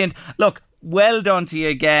 It's brilliant. Look, well done to you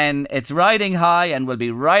again. It's riding high and will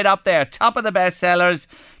be right up there, top of the bestsellers.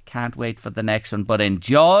 Can't wait for the next one, but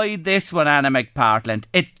enjoy this one, Anna McPartland.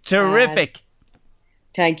 It's terrific.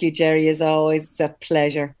 Thank you, Jerry, as always. It's a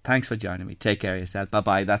pleasure. Thanks for joining me. Take care of yourself.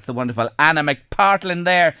 Bye-bye. That's the wonderful Anna McPartland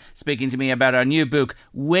there, speaking to me about our new book,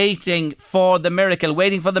 Waiting for the Miracle.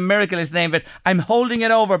 Waiting for the Miracle is the name of it. I'm holding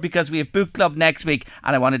it over because we have book club next week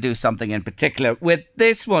and I want to do something in particular with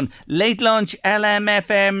this one. Late Lunch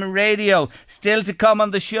LMFM Radio. Still to come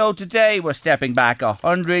on the show today. We're stepping back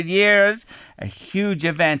 100 years. A huge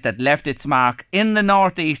event that left its mark in the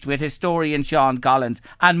Northeast with historian Sean Collins,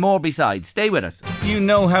 and more besides. Stay with us. You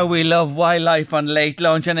know how we love wildlife on Late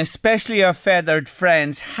Lunch, and especially our feathered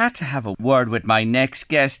friends. Had to have a word with my next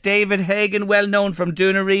guest, David Hagan, well known from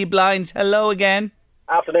Doonery Blinds. Hello again.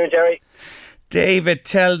 Afternoon, Jerry. David,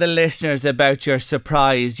 tell the listeners about your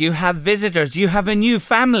surprise. You have visitors. You have a new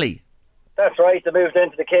family. That's right. I moved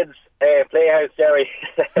into the kids' playhouse, Jerry.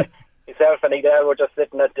 Myself and Edel were just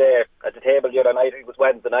sitting at the table the other night. It was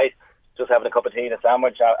Wednesday night, just having a cup of tea and a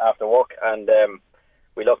sandwich after work, and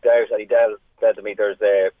we looked out and Edel said to me, "There's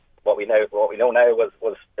what we know now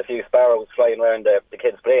was a few sparrows flying around the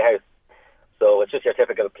kids' playhouse." So it's just your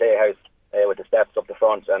typical playhouse with the steps up the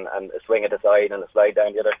front and a swing at the side and a slide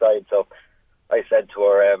down the other side. So I said to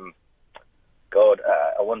her, "God,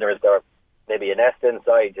 I wonder is there maybe a nest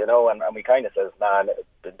inside?" And we kind of says, "Man,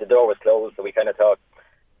 the door was closed," so we kind of thought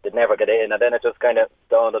they'd never get in. And then it just kind of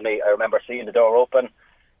dawned on me. I remember seeing the door open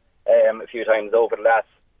a few times over the last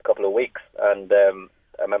couple of weeks, and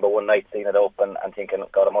I remember one night seeing it open and thinking,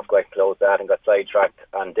 God, I must go and close that, and got sidetracked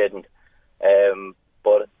and didn't.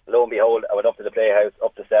 But lo and behold, I went up to the playhouse,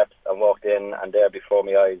 up the steps, and walked in, and there before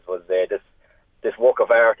my eyes was this work of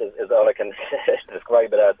art is all I can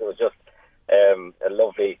describe it as. It was just a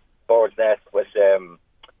lovely bird's nest, with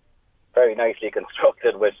very nicely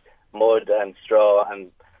constructed with mud and straw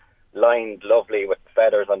and lined lovely with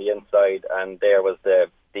feathers on the inside, and there was the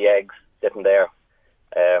eggs sitting there.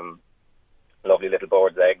 Lovely lovely little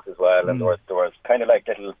boar's eggs as well, and there was kind of like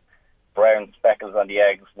little brown speckles on the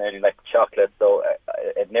eggs, nearly like chocolate, so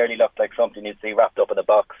it nearly looked like something you'd see wrapped up in a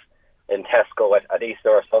box in Tesco at Easter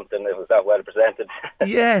or something. It was that well presented.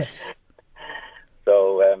 Yes.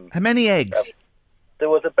 So how many eggs? There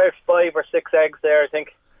was about 5 or 6 eggs there, I think.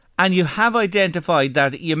 And you have identified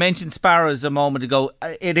that, you mentioned sparrows a moment ago,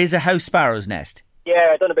 it is a house sparrow's nest. Yeah,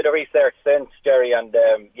 I've done a bit of research since, Jerry, and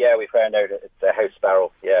we found out it's a house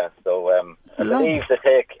sparrow. Yeah, so I believe they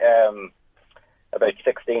take about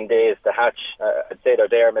 16 days to hatch. I'd say they're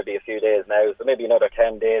there maybe a few days now, so maybe another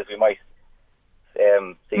 10 days we might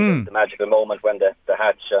see the magical moment when the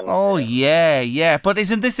hatch. And, yeah. But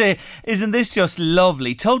isn't this just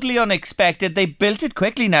lovely? Totally unexpected. They built it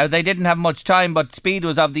quickly now. They didn't have much time, but speed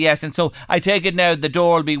was of the essence. So I take it now the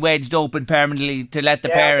door will be wedged open permanently to let the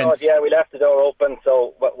parents... we left the door open,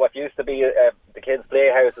 so what used to be the kids'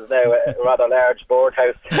 playhouse is now a rather large board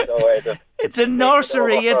house. So, it's a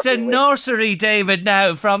nursery. It's a nursery, David,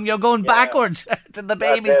 now, from you're going backwards to the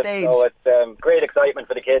baby stage. So it's great excitement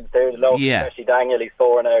for the kids too. Especially Daniel, he's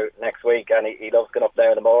 4 now next week, and he loves going up there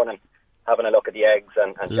in the morning, having a look at the eggs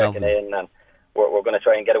and checking in, and we're going to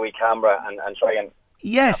try and get a wee camera and try and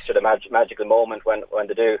capture the magical moment when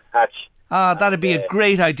they do hatch. That'd be a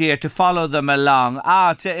great idea to follow them along.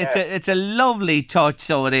 It's a lovely touch,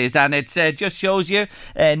 so it is, and it just shows you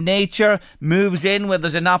nature moves in when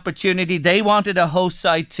there's an opportunity. They wanted a host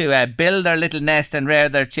site to build their little nest and rear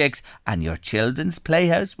their chicks, and your children's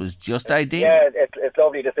playhouse was just ideal. Yeah, it's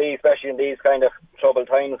lovely to see, especially in these kind of troubled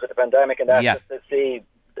times with the pandemic and that, just to see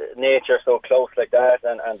nature so close like that,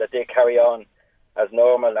 and that they carry on as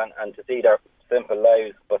normal, and to see their simple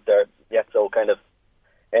lives, but they're yet so kind of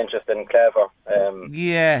interesting and clever.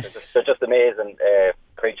 Yes. They're just amazing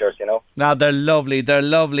creatures, you know. No, they're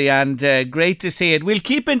lovely and great to see it. We'll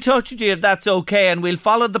keep in touch with you if that's okay, and we'll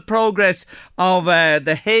follow the progress of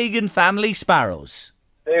the Hagen family sparrows.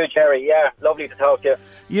 Do, Jerry. Yeah, lovely to talk to you.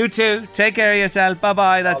 You too. Take care of yourself.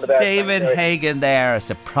 Bye-bye. That's David Hagen there. A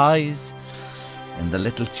surprise in the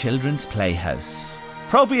little children's playhouse.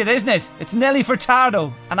 Appropriate, isn't it? It's Nelly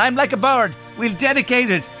Furtado, and I'm like a bird. We'll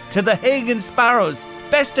dedicate it to the Hagen sparrows.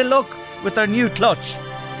 Best of luck with their new clutch.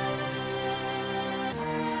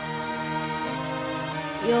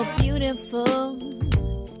 You're beautiful,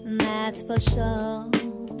 that's for sure.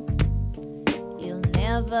 You'll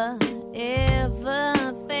never, ever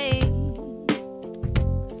fade.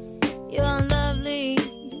 You're lovely.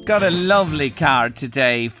 Got a lovely card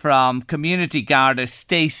today from community gardener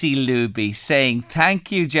Stacey Luby saying,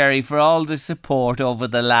 thank you, Jerry, for all the support over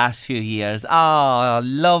the last few years.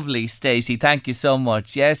 Lovely, Stacey. Thank you so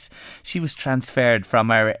much. Yes, she was transferred from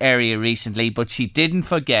our area recently, but she didn't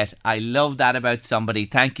forget. I love that about somebody.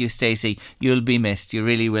 Thank you, Stacey. You'll be missed. You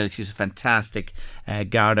really will. She's a fantastic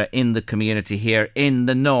gardener in the community here in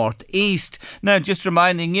the North East. Now, just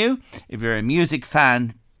reminding you, if you're a music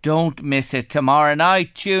fan, don't miss it tomorrow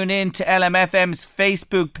night. Tune in to LMFM's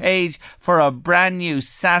Facebook page for a brand new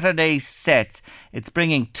Saturday set. It's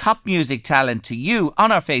bringing top music talent to you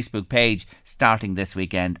on our Facebook page starting this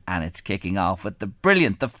weekend, and it's kicking off with the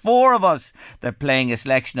brilliant The Four of Us. They're playing a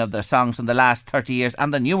selection of their songs from the last 30 years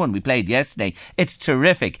and the new one we played yesterday. It's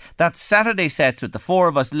terrific. That's Saturday sets with The Four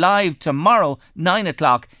of Us live tomorrow, 9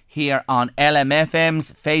 o'clock. Here on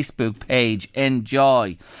LMFM's Facebook page.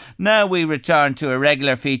 Enjoy. Now we return to a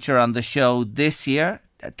regular feature on the show this year,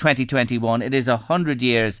 2021. It is 100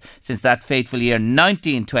 years since that fateful year,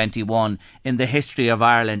 1921, in the history of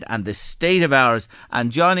Ireland and the state of ours.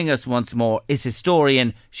 And joining us once more is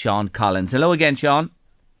historian Sean Collins. Hello again, Sean.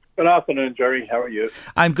 Good afternoon, Jerry. How are you?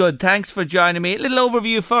 I'm good. Thanks for joining me. A little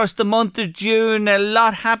overview first. The month of June. A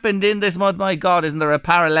lot happened in this month. My God, isn't there a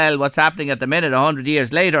parallel what's happening at the minute 100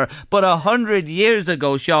 years later? But 100 years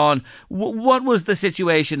ago, Sean, what was the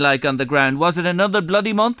situation like on the ground? Was it another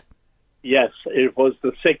bloody month? Yes, it was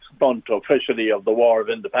the 6th month officially of the War of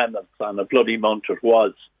Independence, and a bloody month it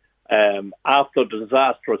was. After the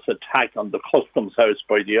disastrous attack on the Customs House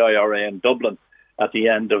by the IRA in Dublin at the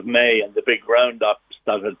end of May and the big roundups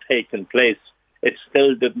that had taken place, it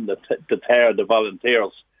still didn't deter the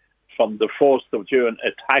volunteers. From the 1st of June,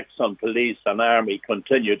 attacks on police and army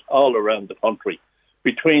continued all around the country.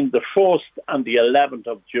 Between the 1st and the 11th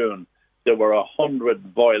of June, there were 100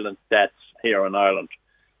 violent deaths here in Ireland.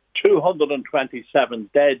 227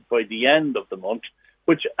 dead by the end of the month,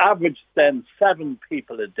 which averaged then 7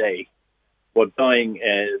 people a day were dying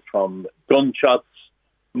from gunshots,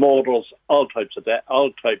 murders, all types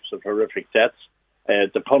of horrific deaths.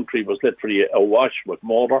 The country was literally awash with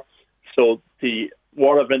murder. So the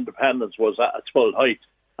War of Independence was at its full height,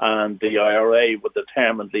 and the IRA were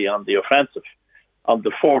determinedly on the offensive. On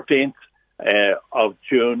the 14th, of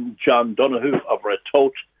June, John Donoghue of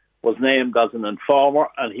Ratoath was named as an informer,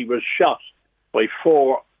 and he was shot by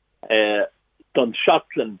 4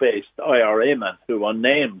 Dunshaughlin-based IRA men who were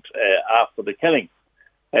named after the killing.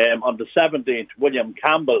 On the 17th, William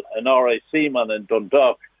Campbell, an RIC man in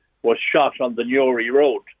Dundalk, was shot on the Newry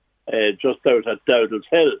Road, just out at Dowdall's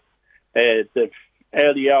Hill. The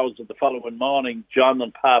early hours of the following morning, John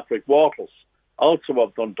and Patrick Waters, also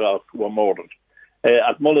of Dundalk, were murdered.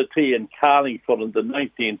 At Mullaty in Carlingford on the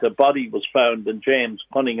 19th, a body was found in James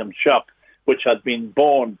Cunningham's shop, which had been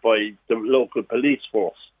borne by the local police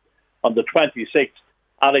force. On the 26th,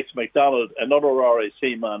 Alex MacDonald, another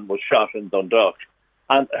RIC man, was shot in Dundalk.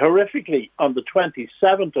 And horrifically, on the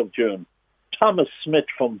 27th of June, Thomas Smith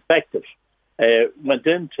from Bective went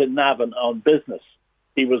into Navan on business.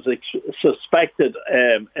 He was a suspected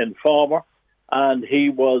informer, and he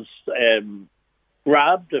was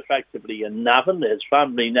grabbed effectively in Navan. His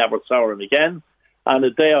family never saw him again, and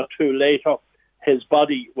a day or two later his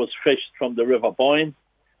body was fished from the River Boyne.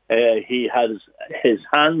 His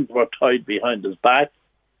hands were tied behind his back,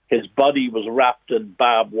 his body was wrapped in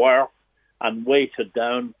barbed wire and weighted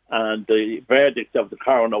down, and the verdict of the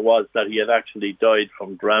coroner was that he had actually died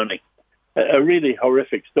from drowning. A really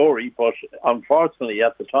horrific story, but unfortunately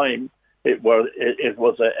at the time it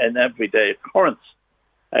was an everyday occurrence.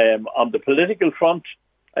 On the political front,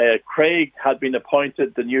 Craig had been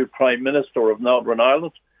appointed the new Prime Minister of Northern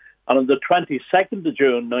Ireland, and on the 22nd of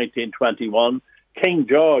June 1921, King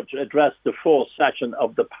George addressed the fourth session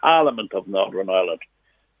of the Parliament of Northern Ireland,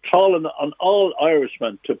 calling on all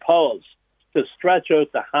Irishmen to pause, to stretch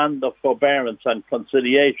out the hand of forbearance and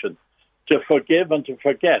conciliation, to forgive and to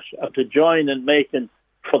forget, and to join in making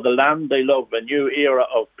for the land they love a new era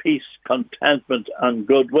of peace, contentment and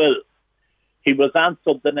goodwill. He was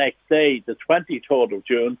answered the next day, the 23rd of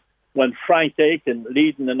June, when Frank Aiken,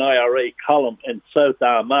 leading an IRA column in South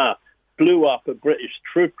Armagh, blew up a British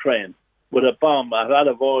troop train with a bomb at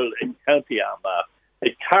Alivoyle in County Armagh.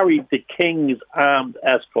 It carried the King's armed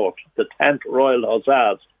escort, the 10th Royal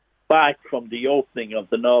Hussars, back from the opening of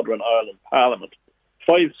the Northern Ireland Parliament.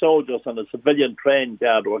 5 soldiers and a civilian train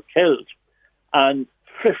guard were killed, and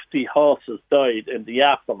 50 horses died in the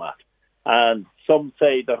aftermath. And some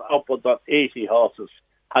say that upwards of 80 horses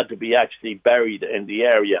had to be actually buried in the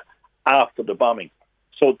area after the bombing.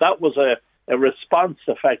 So that was a response,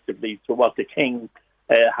 effectively, to what the King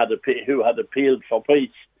who had appealed for peace.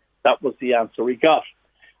 That was the answer he got.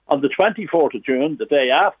 On the 24th of June, the day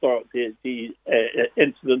after the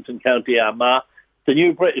incident in County Armagh, the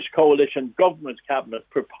new British coalition government cabinet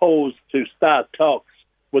proposed to start talks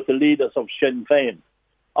with the leaders of Sinn Féin.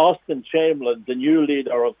 Austin Chamberlain, the new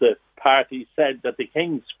leader of the party, said that the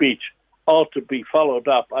King's speech ought to be followed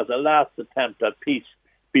up as a last attempt at peace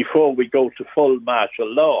before we go to full martial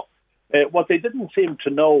law. What they didn't seem to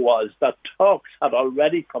know was that talks had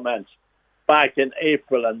already commenced back in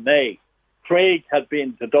April and May. Craig had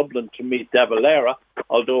been to Dublin to meet De Valera,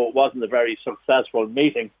 although it wasn't a very successful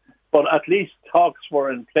meeting, but at least talks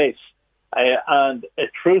were in place, and a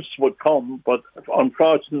truce would come, but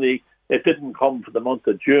unfortunately it didn't come for the month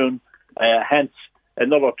of June, hence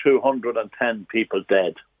another 210 people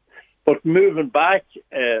dead. But moving back,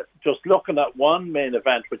 just looking at one main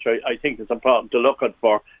event, which I think is important to look at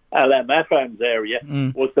for LMFM's area,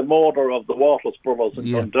 was the murder of the Waters brothers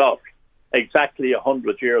in Dundalk, exactly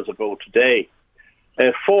 100 years ago today.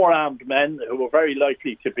 4 armed men, who were very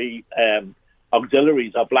likely to be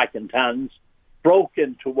auxiliaries of Black and Tans, broke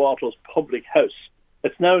into Waters' public house.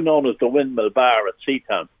 It's now known as the Windmill Bar at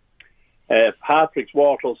Seatown. Patrick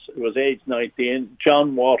Waters, who was aged 19,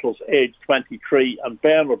 John Waters, aged 23, and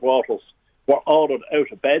Bernard Waters were ordered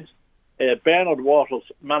out of bed. Bernard Waters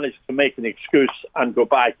managed to make an excuse and go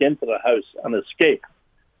back into the house and escape.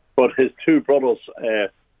 But his 2 brothers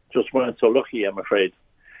just weren't so lucky, I'm afraid.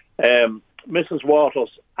 Mrs.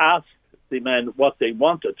 Waters asked the men what they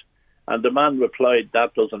wanted, and the man replied,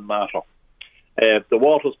 "That doesn't matter." The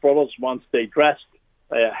Waters brothers, once they dressed,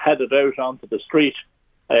 headed out onto the street.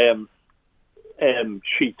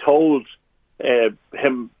 She told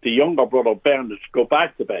him, the younger brother, Bernard, to go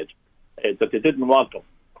back to bed, that they didn't want him.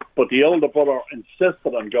 But the older brother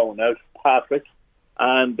insisted on going out, Patrick,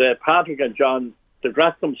 and Patrick and John, they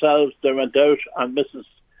dressed themselves, they went out, and Mrs.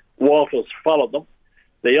 Waters followed them.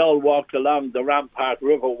 They all walked along the Rampart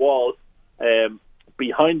River wall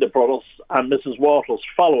behind the brothers, and Mrs. Waters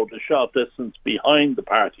followed a short distance behind the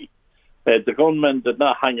party. The gunmen did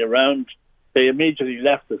not hang around. They immediately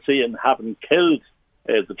left the scene, having killed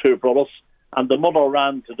the 2 brothers, and the mother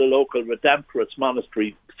ran to the local Redemptorist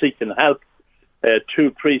monastery seeking help.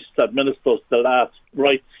 2 priests administered the last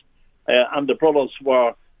rites, and the brothers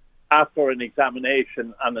were after an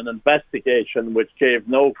examination and an investigation which gave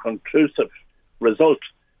no conclusive result,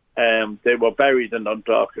 they were buried in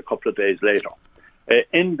Dundalk a couple of days later,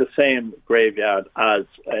 in the same graveyard as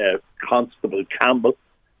Constable Campbell,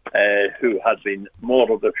 who had been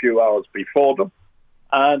murdered a few hours before them.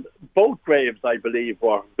 And both graves, I believe,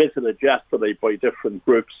 were visited yesterday by different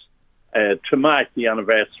groups to mark the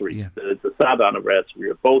anniversary, the sad anniversary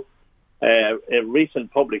of both. In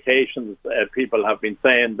recent publications, people have been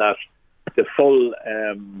saying that the full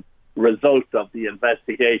result of the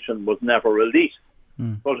investigation was never released.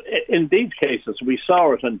 But in these cases, we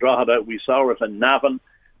saw it in Drogheda, we saw it in Navan.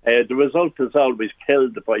 The result is always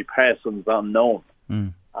killed by persons unknown.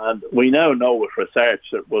 And we now know with research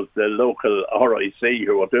it was the local RIC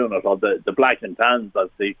who were doing it, or the Black and Tans as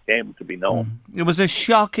they came to be known. It was a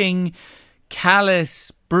shocking,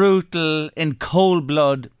 callous, brutal, in cold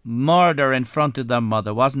blood murder in front of their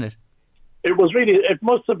mother, wasn't it? It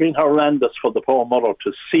must have been horrendous for the poor mother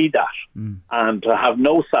to see that and to have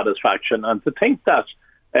no satisfaction, and to think that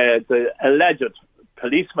the alleged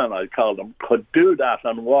policeman, I'll call them, could do that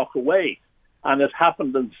and walk away. And it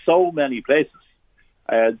happened in so many places.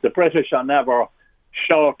 The British are never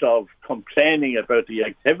short of complaining about the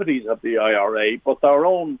activities of the IRA, but their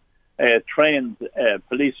own trained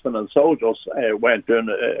policemen and soldiers weren't doing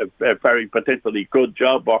a very particularly good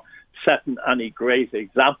job or setting any great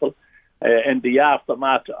example. In the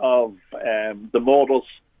aftermath of the murders,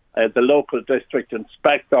 the local district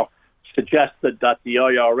inspector suggested that the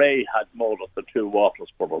IRA had murdered the two Waters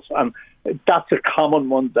brothers. And that's a common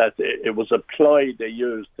one that it was a ploy they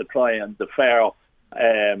used to try and defer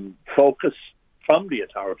focus from the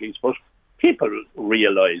authorities. But people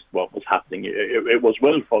realised what was happening. It was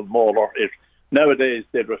willful murder. Nowadays,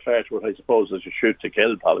 they'd refer to it, I suppose, as a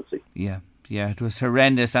shoot-to-kill policy. Yeah, it was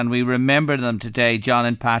horrendous, and we remember them today, John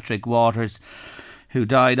and Patrick Waters, who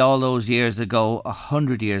died all those years ago,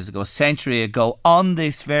 100 years ago, a century ago, on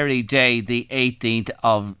this very day, the 18th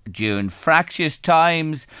of June. Fractious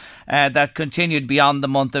times that continued beyond the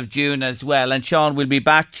month of June as well. And Sean, we'll be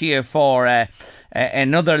back to you for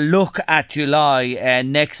another look at July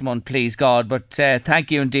next month, please God. But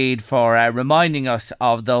thank you indeed for reminding us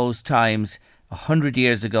of those times 100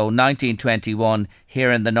 years ago, 1921, here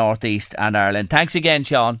in the North East and Ireland. Thanks again,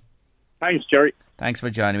 Sean. Thanks, Jerry. Thanks for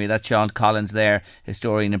joining me. That's Sean Collins there,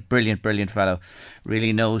 historian, a brilliant, brilliant fellow.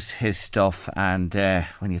 Really knows his stuff. And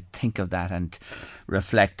when you think of that and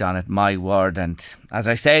reflect on it, my word. And as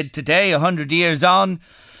I said, today, 100 years on,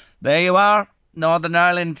 there you are. Northern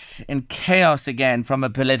Ireland in chaos again from a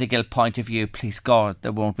political point of view. Please God,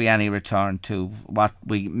 there won't be any return to what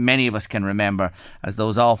many of us can remember as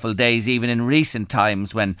those awful days, even in recent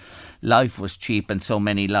times when life was cheap and so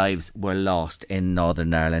many lives were lost in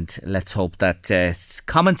Northern Ireland. Let's hope that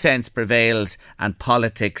common sense prevails and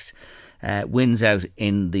politics wins out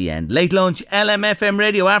in the end. Late lunch, LMFM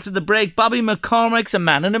radio. After the break, Bobby McCormack's a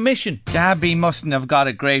man on a mission. Gabby mustn't have got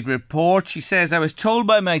a great report. She says, I was told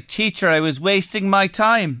by my teacher I was wasting my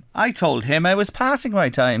time. I told him I was passing my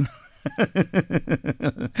time.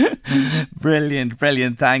 Brilliant,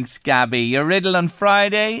 brilliant. Thanks, Gabby. Your riddle on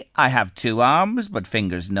Friday. I have 2 arms, but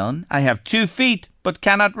fingers none. I have 2 feet, but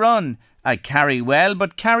cannot run. I carry well,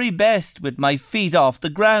 but carry best with my feet off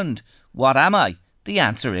the ground. What am I? The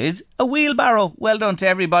answer is a wheelbarrow. Well done to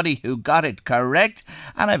everybody who got it correct.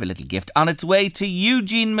 And I have a little gift on its way to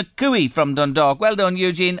Eugene McCooey from Dundalk. Well done,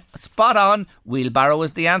 Eugene. Spot on. Wheelbarrow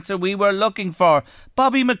was the answer we were looking for.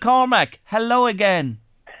 Bobby McCormack, hello again.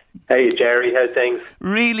 Hey, Jerry. How's things?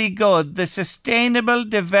 Really good. The Sustainable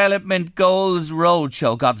Development Goals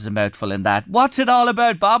Roadshow. God, there's a mouthful in that. What's it all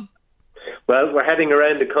about, Bob? Well, we're heading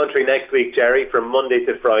around the country next week, Jerry, from Monday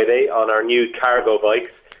to Friday on our new cargo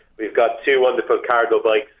bikes. We've got 2 wonderful cargo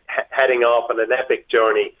bikes heading off on an epic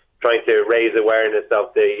journey trying to raise awareness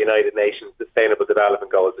of the United Nations Sustainable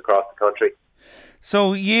Development Goals across the country.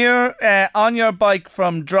 So you're on your bike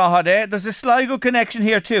from Drogheda. There's a Sligo connection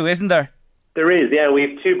here too, isn't there? There is, yeah. We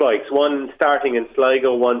have 2 bikes, one starting in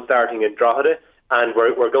Sligo, one starting in Drogheda, and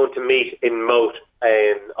we're going to meet in Moat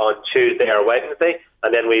on Tuesday or Wednesday,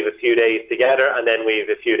 and then we have a few days together, and then we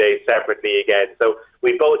have a few days separately again. So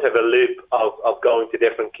we both have a loop of going to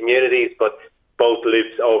different communities, but both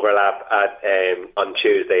loops overlap on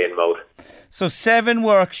Tuesday in Moat. So 7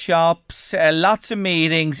 workshops, lots of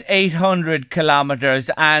meetings, 800 kilometres,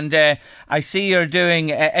 and I see you're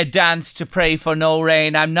doing a dance to pray for no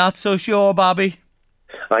rain. I'm not so sure, Bobby.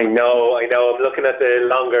 I know. I'm looking at the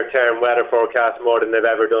longer-term weather forecast more than they've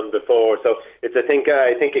ever done before. So it's, I think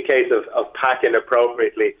a case of packing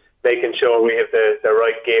appropriately. making sure we have the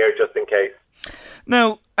right gear just in case.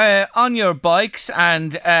 Now, on your bikes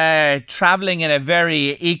and travelling in a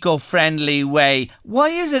very eco-friendly way, why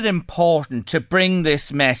is it important to bring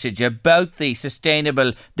this message about the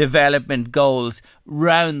Sustainable Development Goals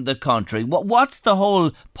round the country? What's the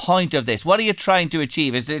whole point of this? What are you trying to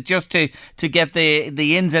achieve? Is it just to get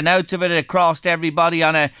the ins and outs of it across to everybody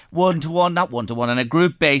on a one-to-one, not one-to-one, on a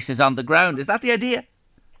group basis on the ground? Is that the idea?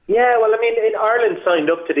 Yeah, well, I mean, in Ireland signed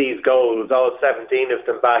up to these goals, all 17 of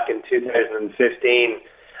them back in 2015,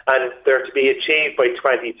 and they're to be achieved by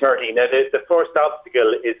 2030. Now, the first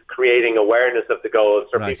obstacle is creating awareness of the goals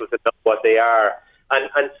for people to know what they are.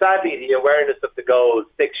 And sadly, the awareness of the goals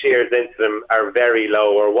 6 years into them are very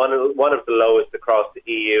low, or one of the lowest across the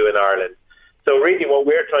EU and Ireland. So really what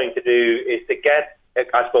we're trying to do is to get,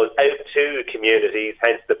 I suppose, out to communities,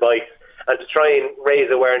 hence the bikes, and to try and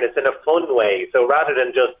raise awareness in a fun way. So rather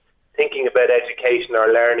than just thinking about education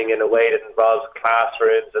or learning in a way that involves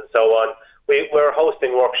classrooms and so on, we're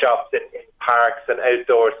hosting workshops in parks and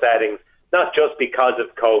outdoor settings, not just because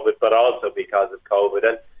of COVID, but also because of COVID.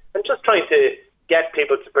 And just trying to get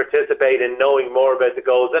people to participate in knowing more about the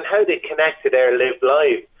goals and how they connect to their lived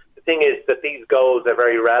lives. The thing is that these goals are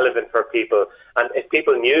very relevant for people, and if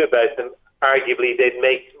people knew about them, arguably they'd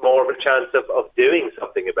make more of a chance of doing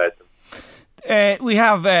something about them. We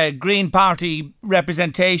have Green Party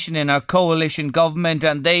representation in our coalition government,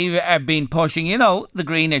 and they have been pushing, the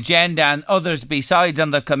Green agenda, and others besides,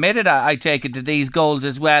 and they're committed, I take it, to these goals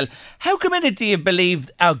as well. How committed do you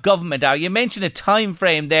believe our government are? You mentioned a time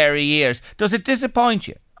frame there of years. Does it disappoint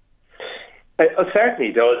you? It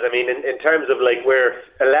certainly does. I mean, in terms of we're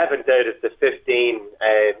 11th out of the 15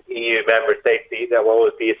 EU member states that will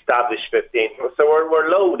always be established 15, so we're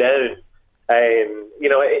low down.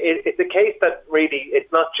 It's a case that really,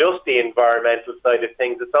 it's not just the environmental side of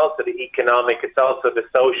things, it's also the economic, it's also the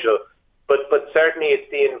social, but certainly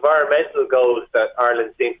it's the environmental goals that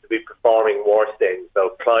Ireland seems to be performing worst in.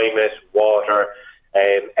 So climate, water,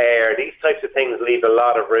 air, these types of things leave a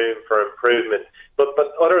lot of room for improvement, but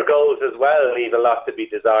other goals as well leave a lot to be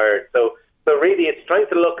desired. So really it's trying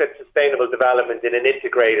to look at sustainable development in an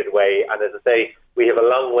integrated way, and as I say, we have a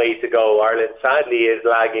long way to go. Ireland sadly is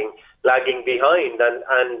lagging behind,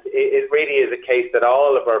 and it really is a case that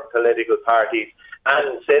all of our political parties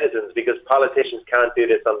and citizens, because politicians can't do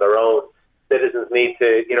this on their own, citizens need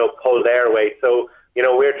to pull their weight. So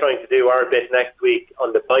we're trying to do our bit next week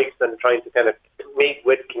on the bikes and trying to kind of meet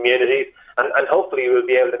with communities, and hopefully we'll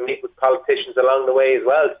be able to meet with politicians along the way as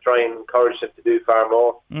well to try and encourage them to do far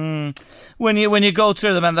more. When you go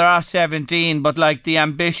through them, and there are 17, but the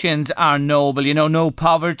ambitions are noble, no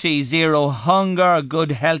poverty, zero hunger,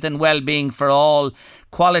 good health and well-being for all,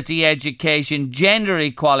 quality education, gender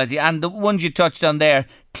equality, and the ones you touched on there,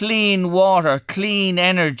 clean water, clean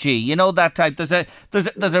energy, that type.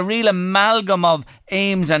 There's a real amalgam of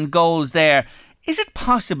aims and goals there. Is it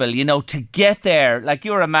possible, to get there?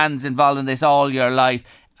 You're a man's involved in this all your life.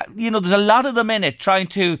 There's a lot of them in it, trying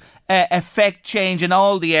to affect change in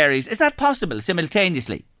all the areas. Is that possible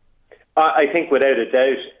simultaneously? I think without a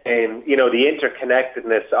doubt, the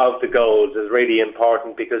interconnectedness of the goals is really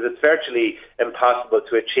important, because it's virtually impossible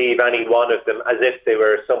to achieve any one of them as if they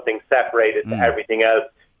were something separated to everything else.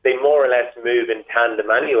 They more or less move in tandem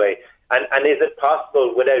anyway. And is it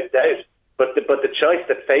possible? Without doubt. But the choice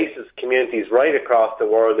that faces communities right across the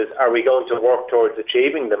world is, are we going to work towards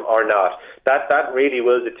achieving them or not? That really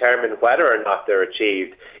will determine whether or not they're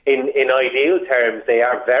achieved. In ideal terms, they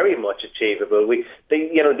are very much achievable.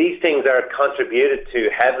 These things are contributed to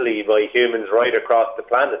heavily by humans right across the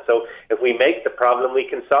planet. So if we make the problem, we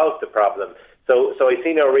can solve the problem. So I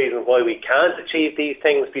see no reason why we can't achieve these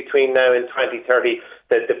things between now and 2030.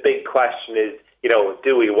 The big question is,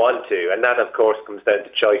 do we want to? And that, of course, comes down to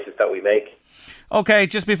choices that we make. OK,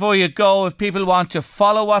 just before you go, if people want to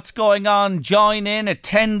follow what's going on, join in,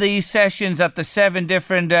 attend these sessions at the 7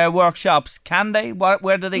 different workshops, can they?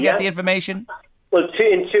 Where do they get the information? Well,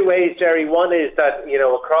 in two ways, Jerry. One is that,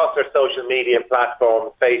 across our social media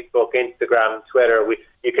platforms, Facebook, Instagram, Twitter,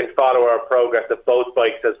 you can follow our progress of both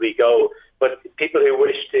bikes as we go. But people who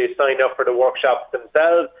wish to sign up for the workshops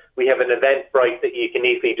themselves, we have an Eventbrite that you can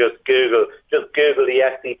easily just Google. Just Google the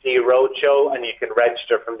SDG Roadshow and you can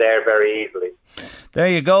register from there very easily. There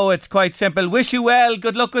you go. It's quite simple. Wish you well.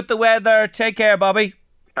 Good luck with the weather. Take care, Bobby.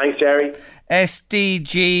 Thanks, Jerry.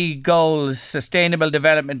 SDG Goals, Sustainable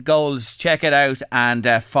Development Goals. Check it out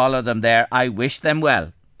and follow them there. I wish them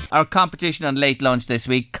well. Our competition on Late Lunch this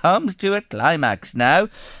week comes to a climax now,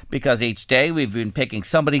 because each day we've been picking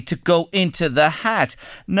somebody to go into the hat.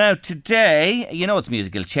 Now today, it's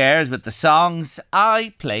musical chairs with the songs.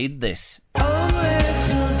 I played this. Oh,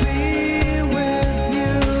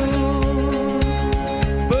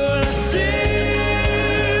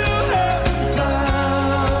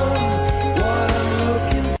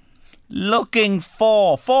 looking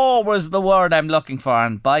for. 4 was the word I'm looking for.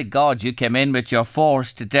 And by God, you came in with your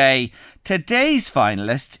 4s today. Today's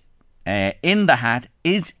finalist in the hat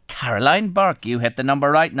is Caroline Burke. You hit the number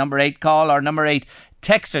right. Number 8 call, or number 8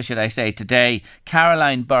 texter, should I say, today.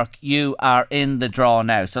 Caroline Burke, you are in the draw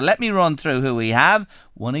now. So let me run through who we have.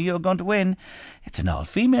 One of you are going to win. It's an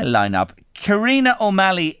all-female lineup. Karina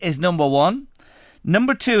O'Malley is number 1.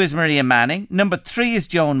 Number 2 is Maria Manning. Number 3 is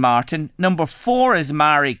Joan Martin. Number 4 is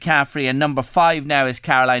Mari Caffrey. And number 5 now is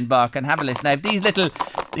Caroline Burke. And have a listen. Now, if these little...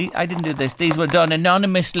 I didn't do this. These were done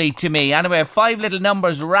anonymously to me. Anyway, 5 little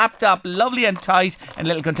numbers wrapped up lovely and tight in a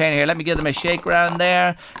little container here. Let me give them a shake round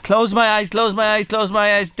there. Close my eyes, close my eyes, close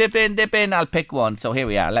my eyes. Dip in, dip in. I'll pick one. So here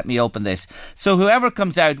we are. Let me open this. So whoever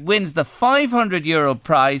comes out wins the €500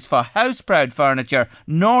 prize for House Proud Furniture,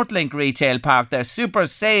 Northlink Retail Park. Their super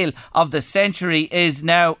sale of the century is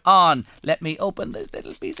now on. Let me open this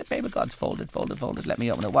little piece of paper. God's folded. Let me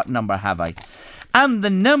open it. What number have I? And the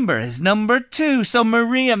number is number 2. So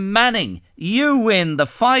Maria Manning, you win the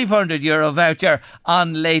 €500 voucher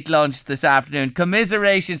on Late Lunch this afternoon.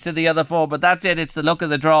 Commiserations to the other 4, but that's it. It's the luck of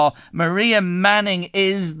the draw. Maria Manning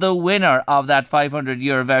is the winner of that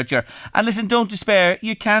 €500 voucher. And listen, don't despair.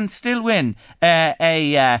 You can still win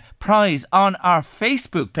a prize on our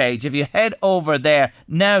Facebook page. If you head over there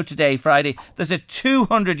now, today, Friday, there's a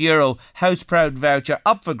 €200 House Proud voucher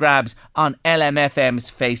up for grabs on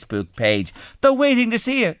LMFM's Facebook page. They're waiting to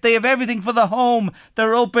see you. They have everything for the home.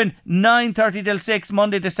 They're open 9:30 till 6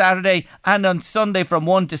 Monday to Saturday, and on Sunday from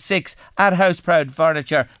 1 to 6 at House Proud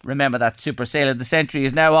Furniture. Remember, that super sale of the century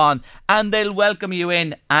is now on, and they'll welcome you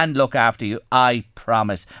in and look after you, I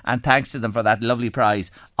promise. And thanks to them for that lovely prize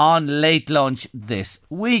on Late Lunch this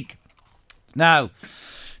week. Now,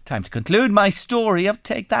 time to conclude my story of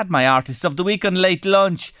Take That, my artists of the week on Late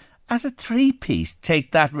Lunch. As a 3-piece,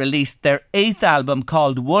 Take That released their 8th album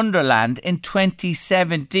called Wonderland in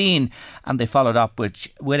 2017, and they followed up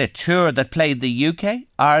with a tour that played the UK,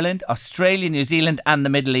 Ireland, Australia, New Zealand and the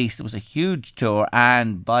Middle East. It was a huge tour,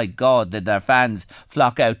 and by God did their fans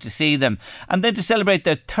flock out to see them. And then to celebrate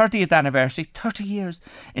their 30th anniversary, 30 years,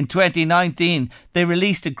 in 2019, they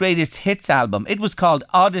released a greatest hits album. It was called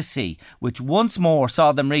Odyssey, which once more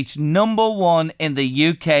saw them reach number 1 in the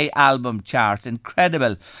UK album charts.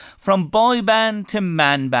 Incredible. From boy band to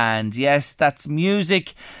man band. Yes, that's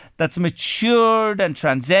music that's matured and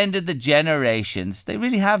transcended the generations. They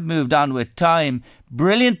really have moved on with time.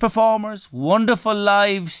 Brilliant performers, wonderful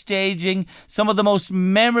live staging, some of the most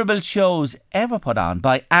memorable shows ever put on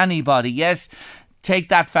by anybody. Yes, Take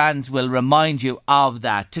That fans will remind you of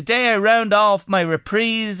that. Today I round off my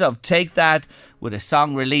reprise of Take That with a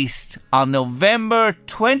song released on November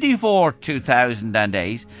 24,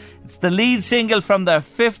 2008. It's the lead single from their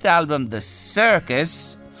 5th album, The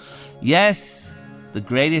Circus. Yes, The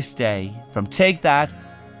Greatest Day. From Take That,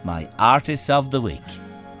 my artists of the week.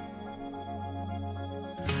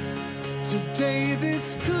 Today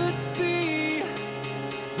this could be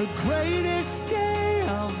the greatest day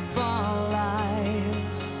of our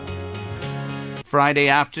lives. Friday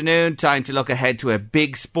afternoon, time to look ahead to a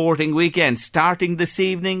big sporting weekend, starting this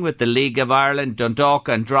evening with the League of Ireland, Dundalk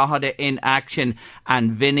and Drogheda in action,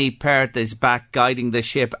 and Vinnie Perth is back guiding the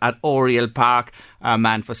ship at Oriel Park. Our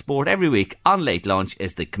man for sport every week on Late Lunch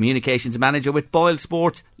is the communications manager with Boyle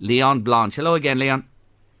Sports, Leon Blanche. Hello again, Leon.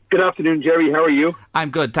 Good afternoon, Jerry. How are you? I'm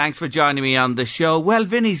good. Thanks for joining me on the show. Well,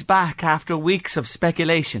 Vinnie's back after weeks of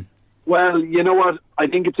speculation. Well, you know what? I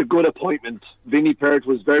think it's a good appointment. Vinnie Perth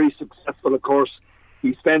was very successful, of course.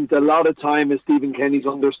 He spent a lot of time as Stephen Kenny's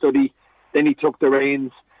understudy. Then he took the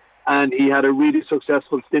reins and he had a really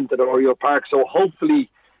successful stint at Oriel Park. So hopefully,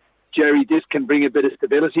 Jerry, this can bring a bit of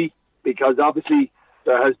stability, because obviously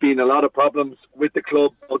there has been a lot of problems with the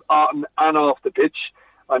club, both on and off the pitch.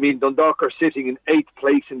 I mean, Dundalk are sitting in 8th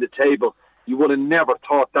place in the table. You would have never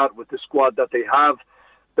thought that with the squad that they have.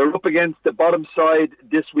 They're up against the bottom side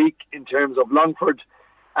this week in terms of Longford.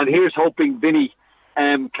 And here's hoping Vinnie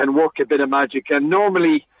can work a bit of magic. And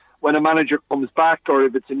normally when a manager comes back, or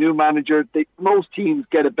if it's a new manager, most teams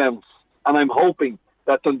get a bounce. And I'm hoping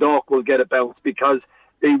that Dundalk will get a bounce, because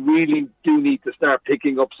they really do need to start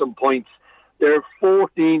picking up some points. They're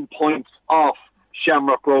 14 points off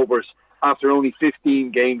Shamrock Rovers after only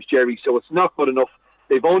 15 games, Jerry. So it's not good enough.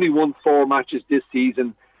 They've only won 4 matches this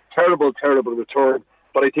season. Terrible, terrible return.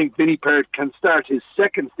 But I think Vinnie Perth can start his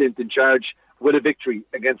second stint in charge with a victory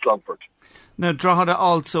against Longford. Now, Drogheda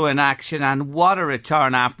also in action, and what a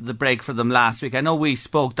return after the break for them last week. I know we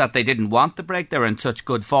spoke that they didn't want the break, they were in such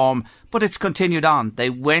good form, but it's continued on.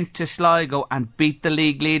 They went to Sligo and beat the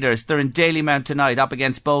league leaders. They're in Dalymount tonight up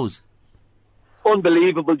against Bows.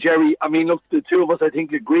 unbelievable, Jerry. I mean, look, the two of us, I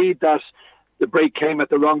think, agreed that the break came at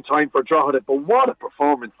the wrong time for Drogheda, but what a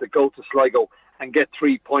performance to go to Sligo and get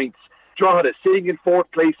 3 points. Drogheda sitting in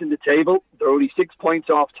 4th place in the table. They're only 6 points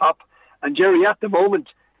off top. And Jerry, at the moment,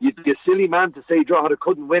 you'd be a silly man to say Drogheda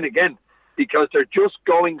couldn't win again, because they're just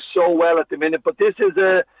going so well at the minute. But this is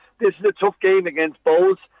a tough game against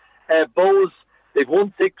Bohs. Bohs, they've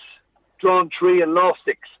won 6, drawn 3 and lost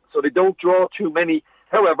 6, so they don't draw too many.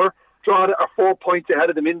 However, Drogheda are 4 points ahead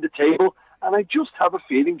of them in the table, and I just have a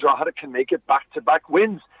feeling Drogheda can make it back-to-back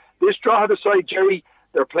wins. This Drogheda side, Jerry,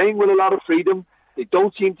 they're playing with a lot of freedom. They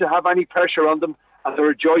don't seem to have any pressure on them, and they're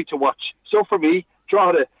a joy to watch. So for me,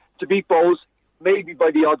 Drogheda to beat Bohs, maybe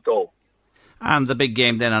by the odd goal. And the big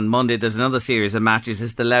game then on Monday, there's another series of matches.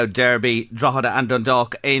 It's the Louth Derby, Drogheda and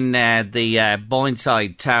Dundalk in the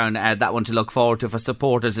Boyneside town. That one to look forward to for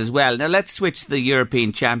supporters as well. Now let's switch to the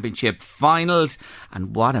European Championship finals.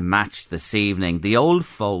 And what a match this evening. The old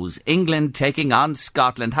foes, England taking on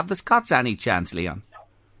Scotland. Have the Scots any chance, Leon?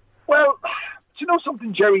 Well, do you know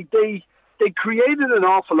something, Jerry? They created an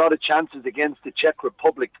awful lot of chances against the Czech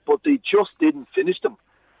Republic, but they just didn't finish them.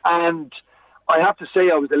 And I have to say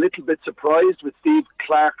I was a little bit surprised with Steve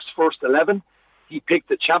Clarke's first 11. He picked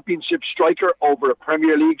a championship striker over a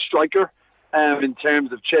Premier League striker in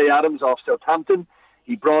terms of Che Adams off Southampton.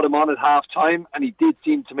 He brought him on at half-time, and he did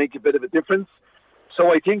seem to make a bit of a difference.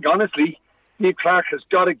 So I think, honestly, Steve Clarke has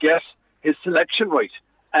got to get his selection right.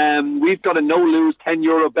 We've got a no-lose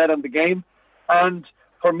 €10 bet on the game. And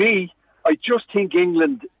for me, I just think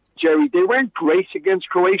England, Jerry, they weren't great against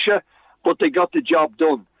Croatia, but they got the job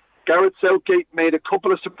done. Gareth Southgate made a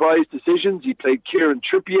couple of surprise decisions. He played Kieran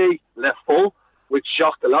Trippier left full, which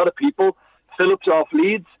shocked a lot of people. Phillips off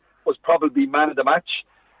Leeds was probably man of the match.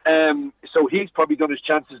 So he's probably done his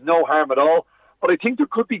chances no harm at all. But I think there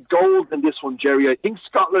could be gold in this one, Jerry. I think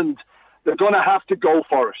Scotland, they're going to have to go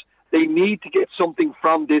for it. They need to get something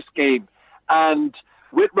from this game. And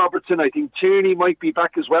with Robertson, I think Tierney might be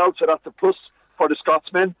back as well, so that's a plus for the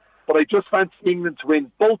Scotsmen. But I just fancy England to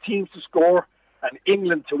win. Both teams to score and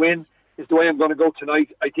England to win is the way I'm going to go tonight.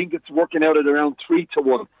 I think it's working out at around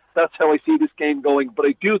 3-1. That's how I see this game going. But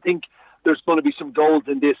I do think there's going to be some goals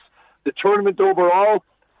in this. The tournament overall,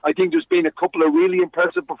 I think there's been a couple of really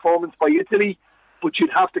impressive performances by Italy, but you'd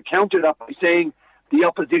have to counter that by saying the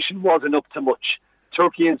opposition wasn't up to much.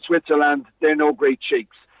 Turkey and Switzerland, they're no great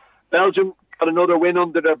shakes. Belgium got another win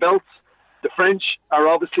under their belts. The French are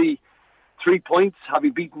obviously 3 points,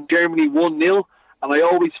 having beaten Germany 1-0. And I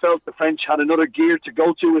always felt the French had another gear to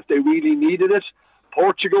go to if they really needed it.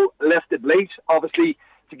 Portugal left it late, obviously,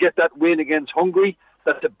 to get that win against Hungary.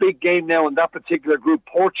 That's a big game now in that particular group,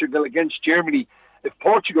 Portugal against Germany. If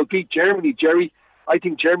Portugal beat Germany, Jerry, I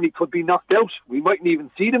think Germany could be knocked out. We mightn't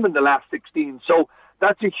even see them in the last 16. So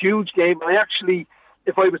that's a huge game. I actually,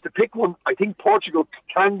 if I was to pick one, I think Portugal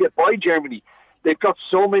can get by Germany. They've got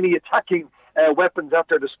so many attacking weapons at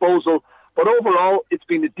their disposal. But overall, it's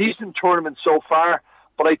been a decent tournament so far.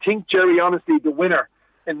 But I think, Jerry, honestly, the winner,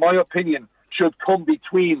 in my opinion, should come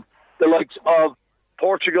between the likes of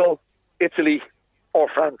Portugal, Italy, or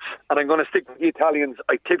France. And I'm going to stick with the Italians.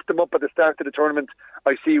 I tipped them up at the start of the tournament.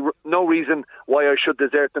 I see no reason why I should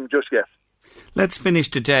desert them just yet. Let's finish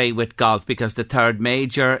today with golf, because the third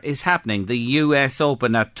major is happening. The US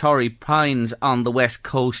Open at Torrey Pines on the west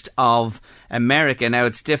coast of America. Now,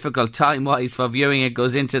 it's difficult time-wise for viewing. It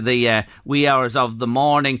goes into the wee hours of the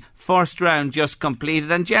morning. First round just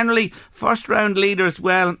completed. And generally, first round leaders,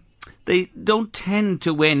 well, they don't tend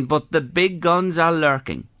to win, but the big guns are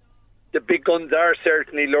lurking. The big guns are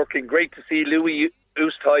certainly lurking. Great to see Louis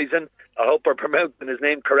Oosthuizen. I hope I'm pronouncing his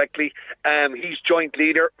name correctly. He's joint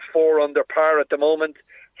leader, 4 under par at the moment.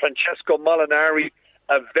 Francesco Molinari,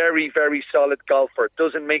 a very, very solid golfer.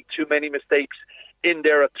 Doesn't make too many mistakes in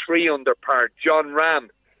there at 3 under par. John Rahm,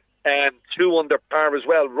 2 under par as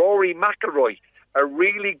well. Rory McIlroy, a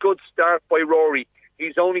really good start by Rory.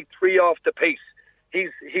 He's only 3 off the pace.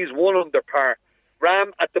 He's 1 under par.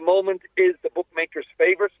 Rahm at the moment is the bookmaker's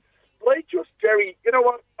favourite. But I just, Jerry, you know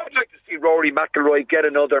what? I'd like to see Rory McIlroy get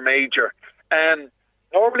another major.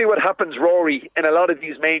 Normally what happens, Rory, in a lot of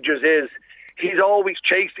these majors is he's always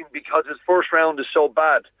chasing because his first round is so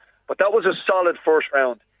bad. But that was a solid first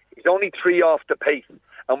round. He's only 3 off the pace.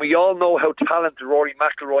 And we all know how talented Rory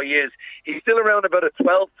McIlroy is. He's still around about a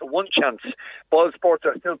 12-1 chance. Ball Sports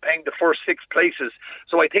are still paying the first 6 places.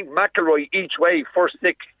 So I think McIlroy each way, first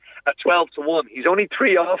 6 at 12-1. He's only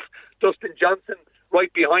 3 off. Dustin Johnson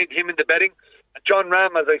right behind him in the betting. John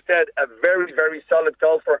Rahm, as I said, a very, very solid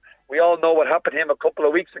golfer. We all know what happened to him a couple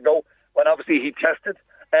of weeks ago when obviously he tested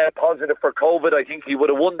positive for COVID. I think he would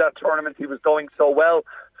have won that tournament. He was going so well.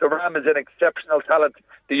 So Rahm is an exceptional talent,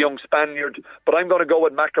 the young Spaniard. But I'm going to go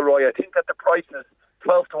with McIlroy. I think that the price is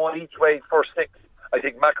 12-1 each way for 6. I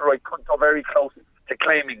think McIlroy could go very close to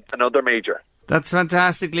claiming another major. That's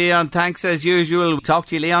fantastic, Leon. Thanks as usual. Talk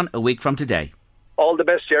to you, Leon, a week from today. All the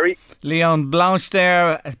best, Jerry. Leon Blanche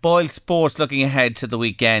there, Boyle Sports, looking ahead to the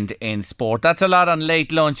weekend in sport. That's a lot on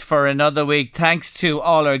Late Lunch for another week. Thanks to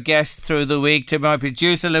all our guests through the week, to my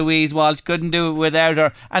producer Louise Walsh, couldn't do it without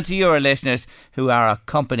her, and to your listeners who are our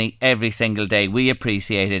company every single day. We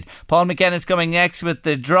appreciate it. Paul McKenna's coming next with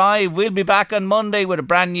The Drive. We'll be back on Monday with a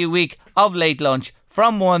brand new week of Late Lunch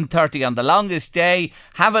from 1:30 on the longest day.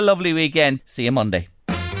 Have a lovely weekend. See you Monday.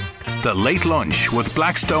 The Late Lunch with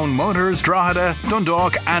Blackstone Motors, Drogheda,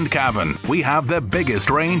 Dundalk and Cavan. We have the biggest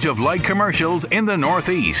range of light commercials in the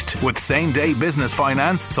Northeast with same-day business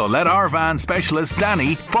finance, so let our van specialist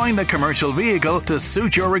Danny find the commercial vehicle to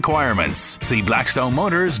suit your requirements. See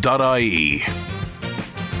blackstonemotors.ie.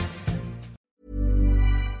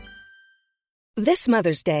 This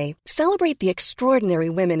Mother's Day, celebrate the extraordinary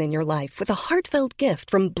women in your life with a heartfelt gift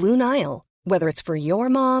from Blue Nile. Whether it's for your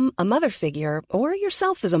mom, a mother figure, or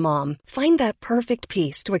yourself as a mom, find that perfect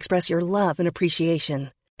piece to express your love and appreciation.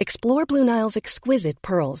 Explore Blue Nile's exquisite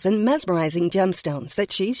pearls and mesmerizing gemstones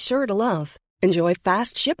that she's sure to love. Enjoy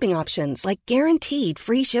fast shipping options like guaranteed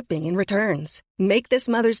free shipping and returns. Make this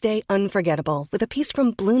Mother's Day unforgettable with a piece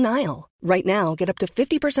from Blue Nile. Right now, get up to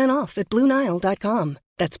 50% off at BlueNile.com.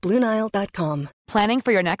 That's BlueNile.com. Planning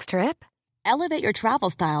for your next trip? Elevate your travel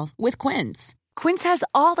style with Quince. Quince has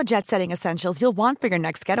all the jet-setting essentials you'll want for your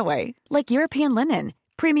next getaway, like European linen,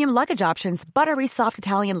 premium luggage options, buttery soft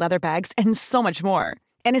Italian leather bags, and so much more.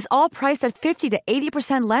 And is all priced at 50 to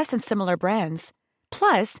 80% less than similar brands.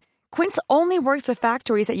 Plus, Quince only works with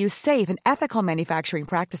factories that use safe and ethical manufacturing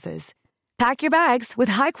practices. Pack your bags with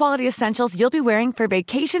high-quality essentials you'll be wearing for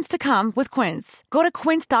vacations to come with Quince. Go to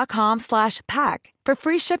quince.com/pack for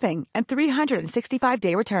free shipping and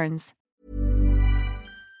 365-day returns.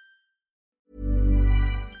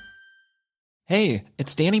 Hey,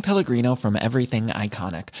 it's Danny Pellegrino from Everything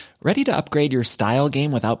Iconic. Ready to upgrade your style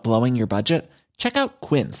game without blowing your budget? Check out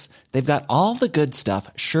Quince. They've got all the good stuff,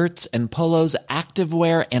 shirts and polos,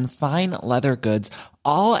 activewear, and fine leather goods,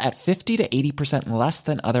 all at 50 to 80% less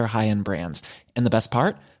than other high-end brands. And the best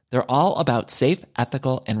part? They're all about safe,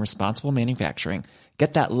 ethical, and responsible manufacturing.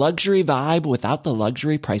 Get that luxury vibe without the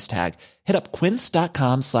luxury price tag. Hit up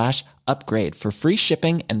quince.com/upgrade for free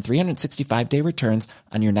shipping and 365-day returns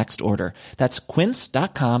on your next order. That's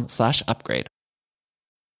quince.com/upgrade.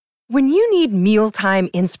 When you need mealtime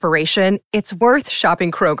inspiration, it's worth shopping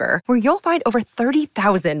Kroger, where you'll find over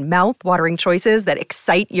 30,000 mouth-watering choices that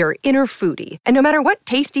excite your inner foodie. And no matter what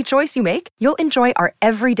tasty choice you make, you'll enjoy our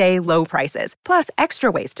everyday low prices, plus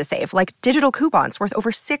extra ways to save, like digital coupons worth over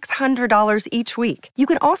 $600 each week. You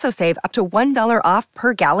can also save up to $1 off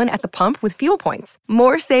per gallon at the pump with fuel points.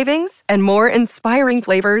 More savings and more inspiring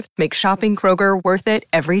flavors make shopping Kroger worth it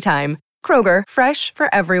every time. Kroger, fresh for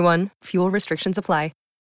everyone. Fuel restrictions apply.